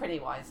should throw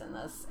Pennywise in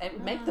this. It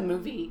would make the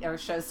movie or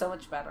show so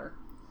much better.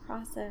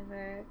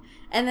 crossover.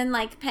 And then,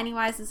 like,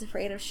 Pennywise is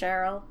afraid of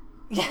Cheryl.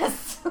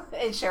 Yes.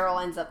 And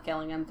Cheryl ends up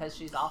killing him because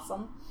she's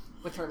awesome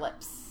with her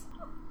lips.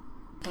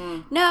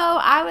 No,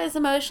 I was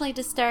emotionally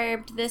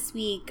disturbed this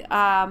week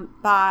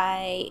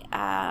by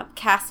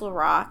Castle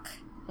Rock.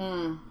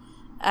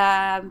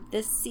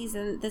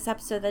 This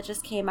episode that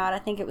just came out, I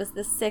think it was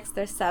the 6th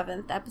or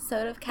 7th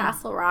episode of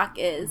Castle Rock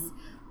is,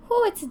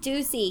 it's a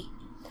doozy.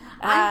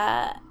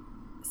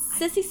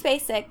 Sissy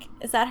Spacek,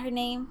 is that her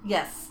name?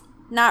 Yes.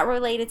 Not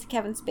related to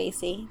Kevin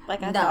Spacey,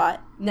 like I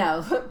thought.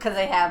 No, because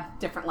they have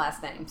different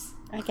last names.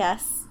 I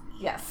guess.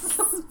 Yes.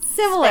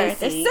 Similar. Spacey.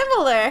 They're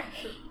similar.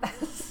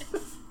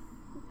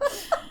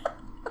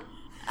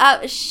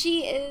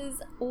 She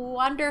is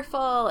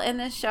wonderful in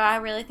this show. I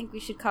really think we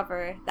should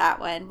cover that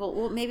one.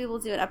 Maybe we'll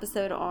do an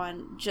episode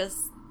on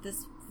just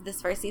this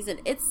first season.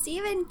 It's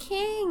Stephen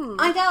King.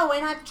 I know,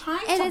 and I'm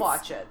trying to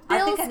watch it.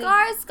 Bill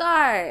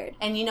Skarsgård.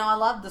 And you know, I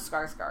love the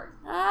Skarsgård.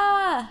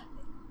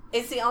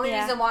 It's the only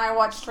reason why I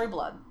watched True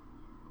Blood.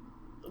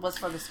 Was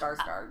for the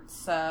Skarsgård.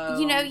 So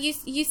you know,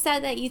 you said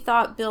that you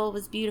thought Bill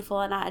was beautiful,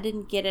 and I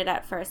didn't get it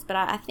at first, but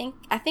I think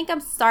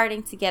I'm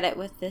starting to get it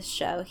with this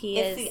show.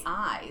 It's the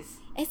eyes.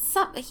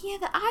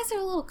 The eyes are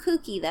a little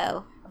kooky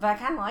though. But I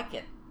kind of like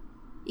it.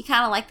 You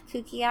kind of like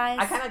the kooky eyes?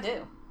 I kind of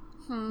do.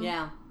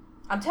 Yeah,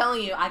 I'm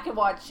telling you, I could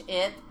watch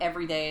it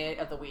every day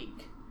of the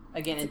week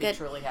again and be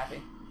truly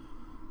happy.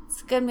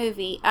 It's a good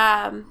movie.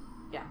 Yeah.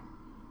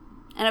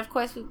 And of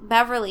course,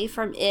 Beverly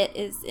from It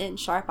is in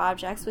Sharp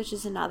Objects, which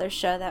is another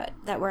show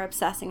that we're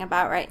obsessing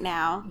about right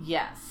now.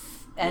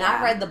 Yes. And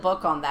I read the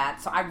book on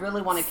that, so I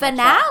really want to catch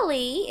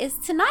Finale is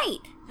tonight.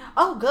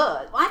 Oh,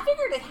 good. Well, I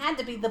figured it had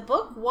to be. The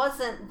book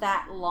wasn't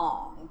that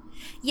long.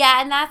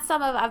 Yeah, and that's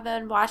I've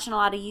been watching a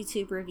lot of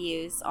YouTube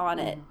reviews on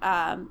it.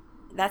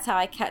 That's how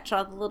I catch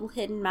all the little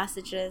hidden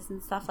messages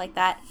and stuff like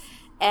that.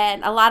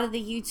 And a lot of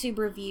the YouTube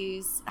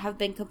reviews have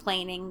been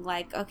complaining,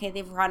 like, okay,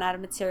 they've run out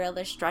of material,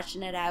 they're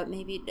stretching it out.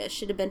 Maybe it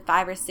should have been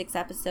 5 or 6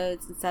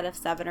 episodes instead of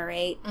 7 or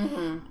 8.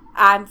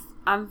 I'm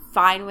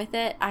fine with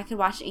it. I could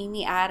watch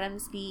Amy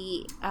Adams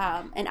be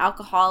an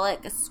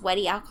alcoholic, a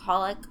sweaty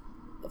alcoholic,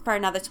 for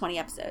another 20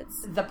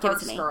 episodes. The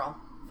Purse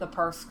Girl. The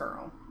Purse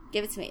Girl.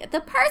 Give it to me.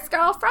 The Purse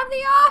Girl from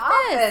The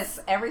Office.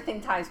 Everything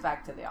ties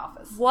back to The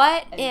Office.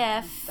 What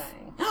if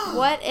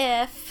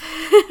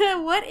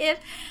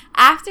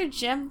after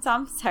Jim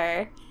dumps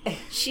her,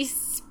 she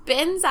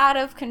spins out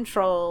of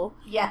control?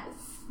 Yes.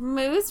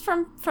 Moves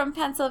from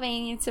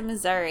Pennsylvania to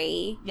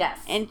Missouri. Yes.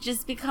 And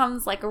just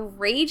becomes like a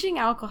raging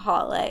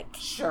alcoholic.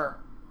 Sure.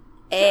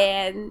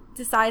 And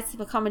decides to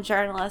become a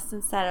journalist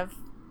instead of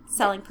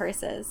selling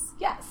purses.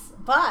 Yes.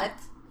 But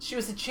she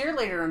was a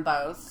cheerleader in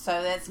both,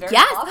 so that's very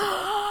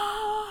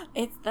possible.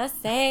 It's the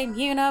same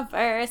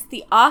universe.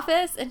 The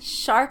Office and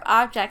Sharp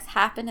Objects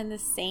happen in the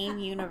same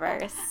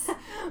universe.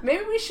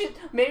 Maybe we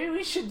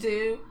should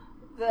do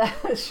the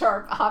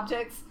Sharp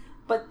Objects,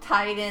 but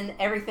tie it in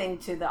everything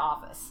to The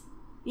Office.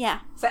 Yeah.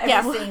 So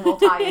every scene will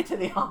tie into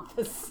The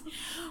Office.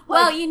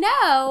 Well,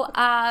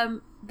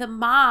 the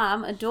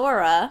mom,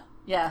 Adora,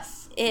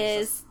 yes,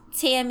 is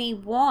Tammy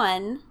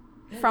One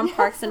from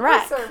Parks and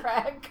Rec. Parks and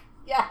Rec.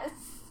 Yes.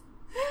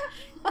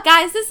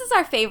 Guys, this is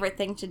our favorite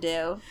thing to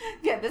do.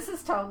 Yeah, this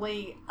is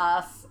totally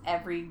us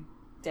every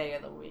day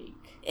of the week.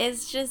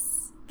 It's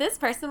just, this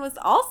person was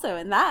also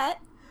in that.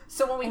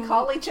 So when we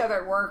call each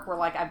other at work, we're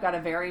like, I've got a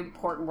very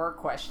important work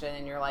question.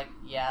 And you're like,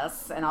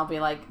 yes. And I'll be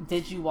like,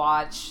 did you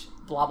watch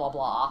blah, blah,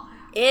 blah?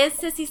 Is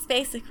Sissy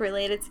Spacek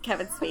related to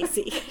Kevin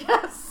Spacey?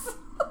 Yes.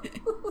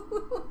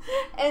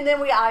 And then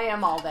we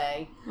IM all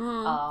day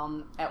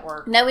at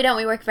work. No, we don't.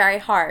 We work very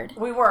hard.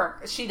 We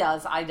work. She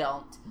does. I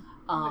don't.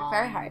 We work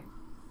very hard.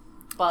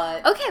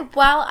 But okay,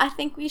 well, I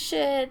think we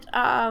should...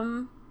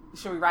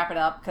 should we wrap it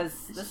up?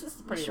 Because this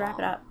is pretty long. Wrap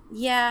it up.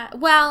 Yeah.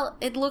 Well,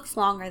 it looks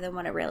longer than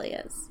what it really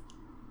is.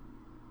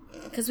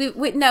 Because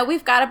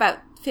we've got about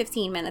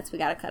 15 minutes we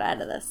got to cut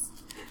out of this.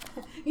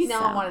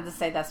 I wanted to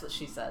say that's what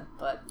she said,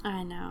 but...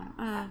 I know.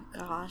 Oh,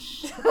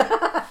 gosh.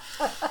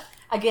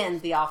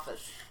 Again, The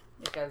Office.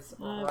 It goes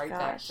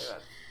back to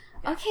it.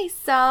 Yeah. Okay,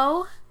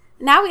 so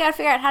now we got to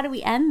figure out how do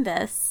we end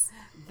this.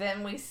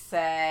 Then we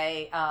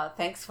say,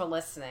 thanks for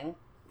listening.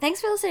 Thanks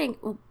for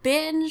listening.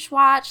 Binge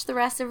watch the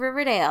rest of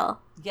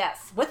Riverdale.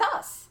 Yes, with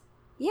us.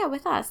 Yeah,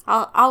 with us.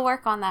 I'll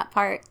work on that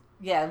part.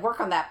 Yeah, work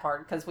on that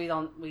part because we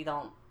don't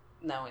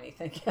know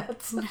anything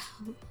yet.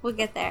 We'll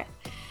get there.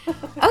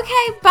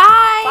 Okay,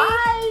 bye.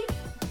 Bye.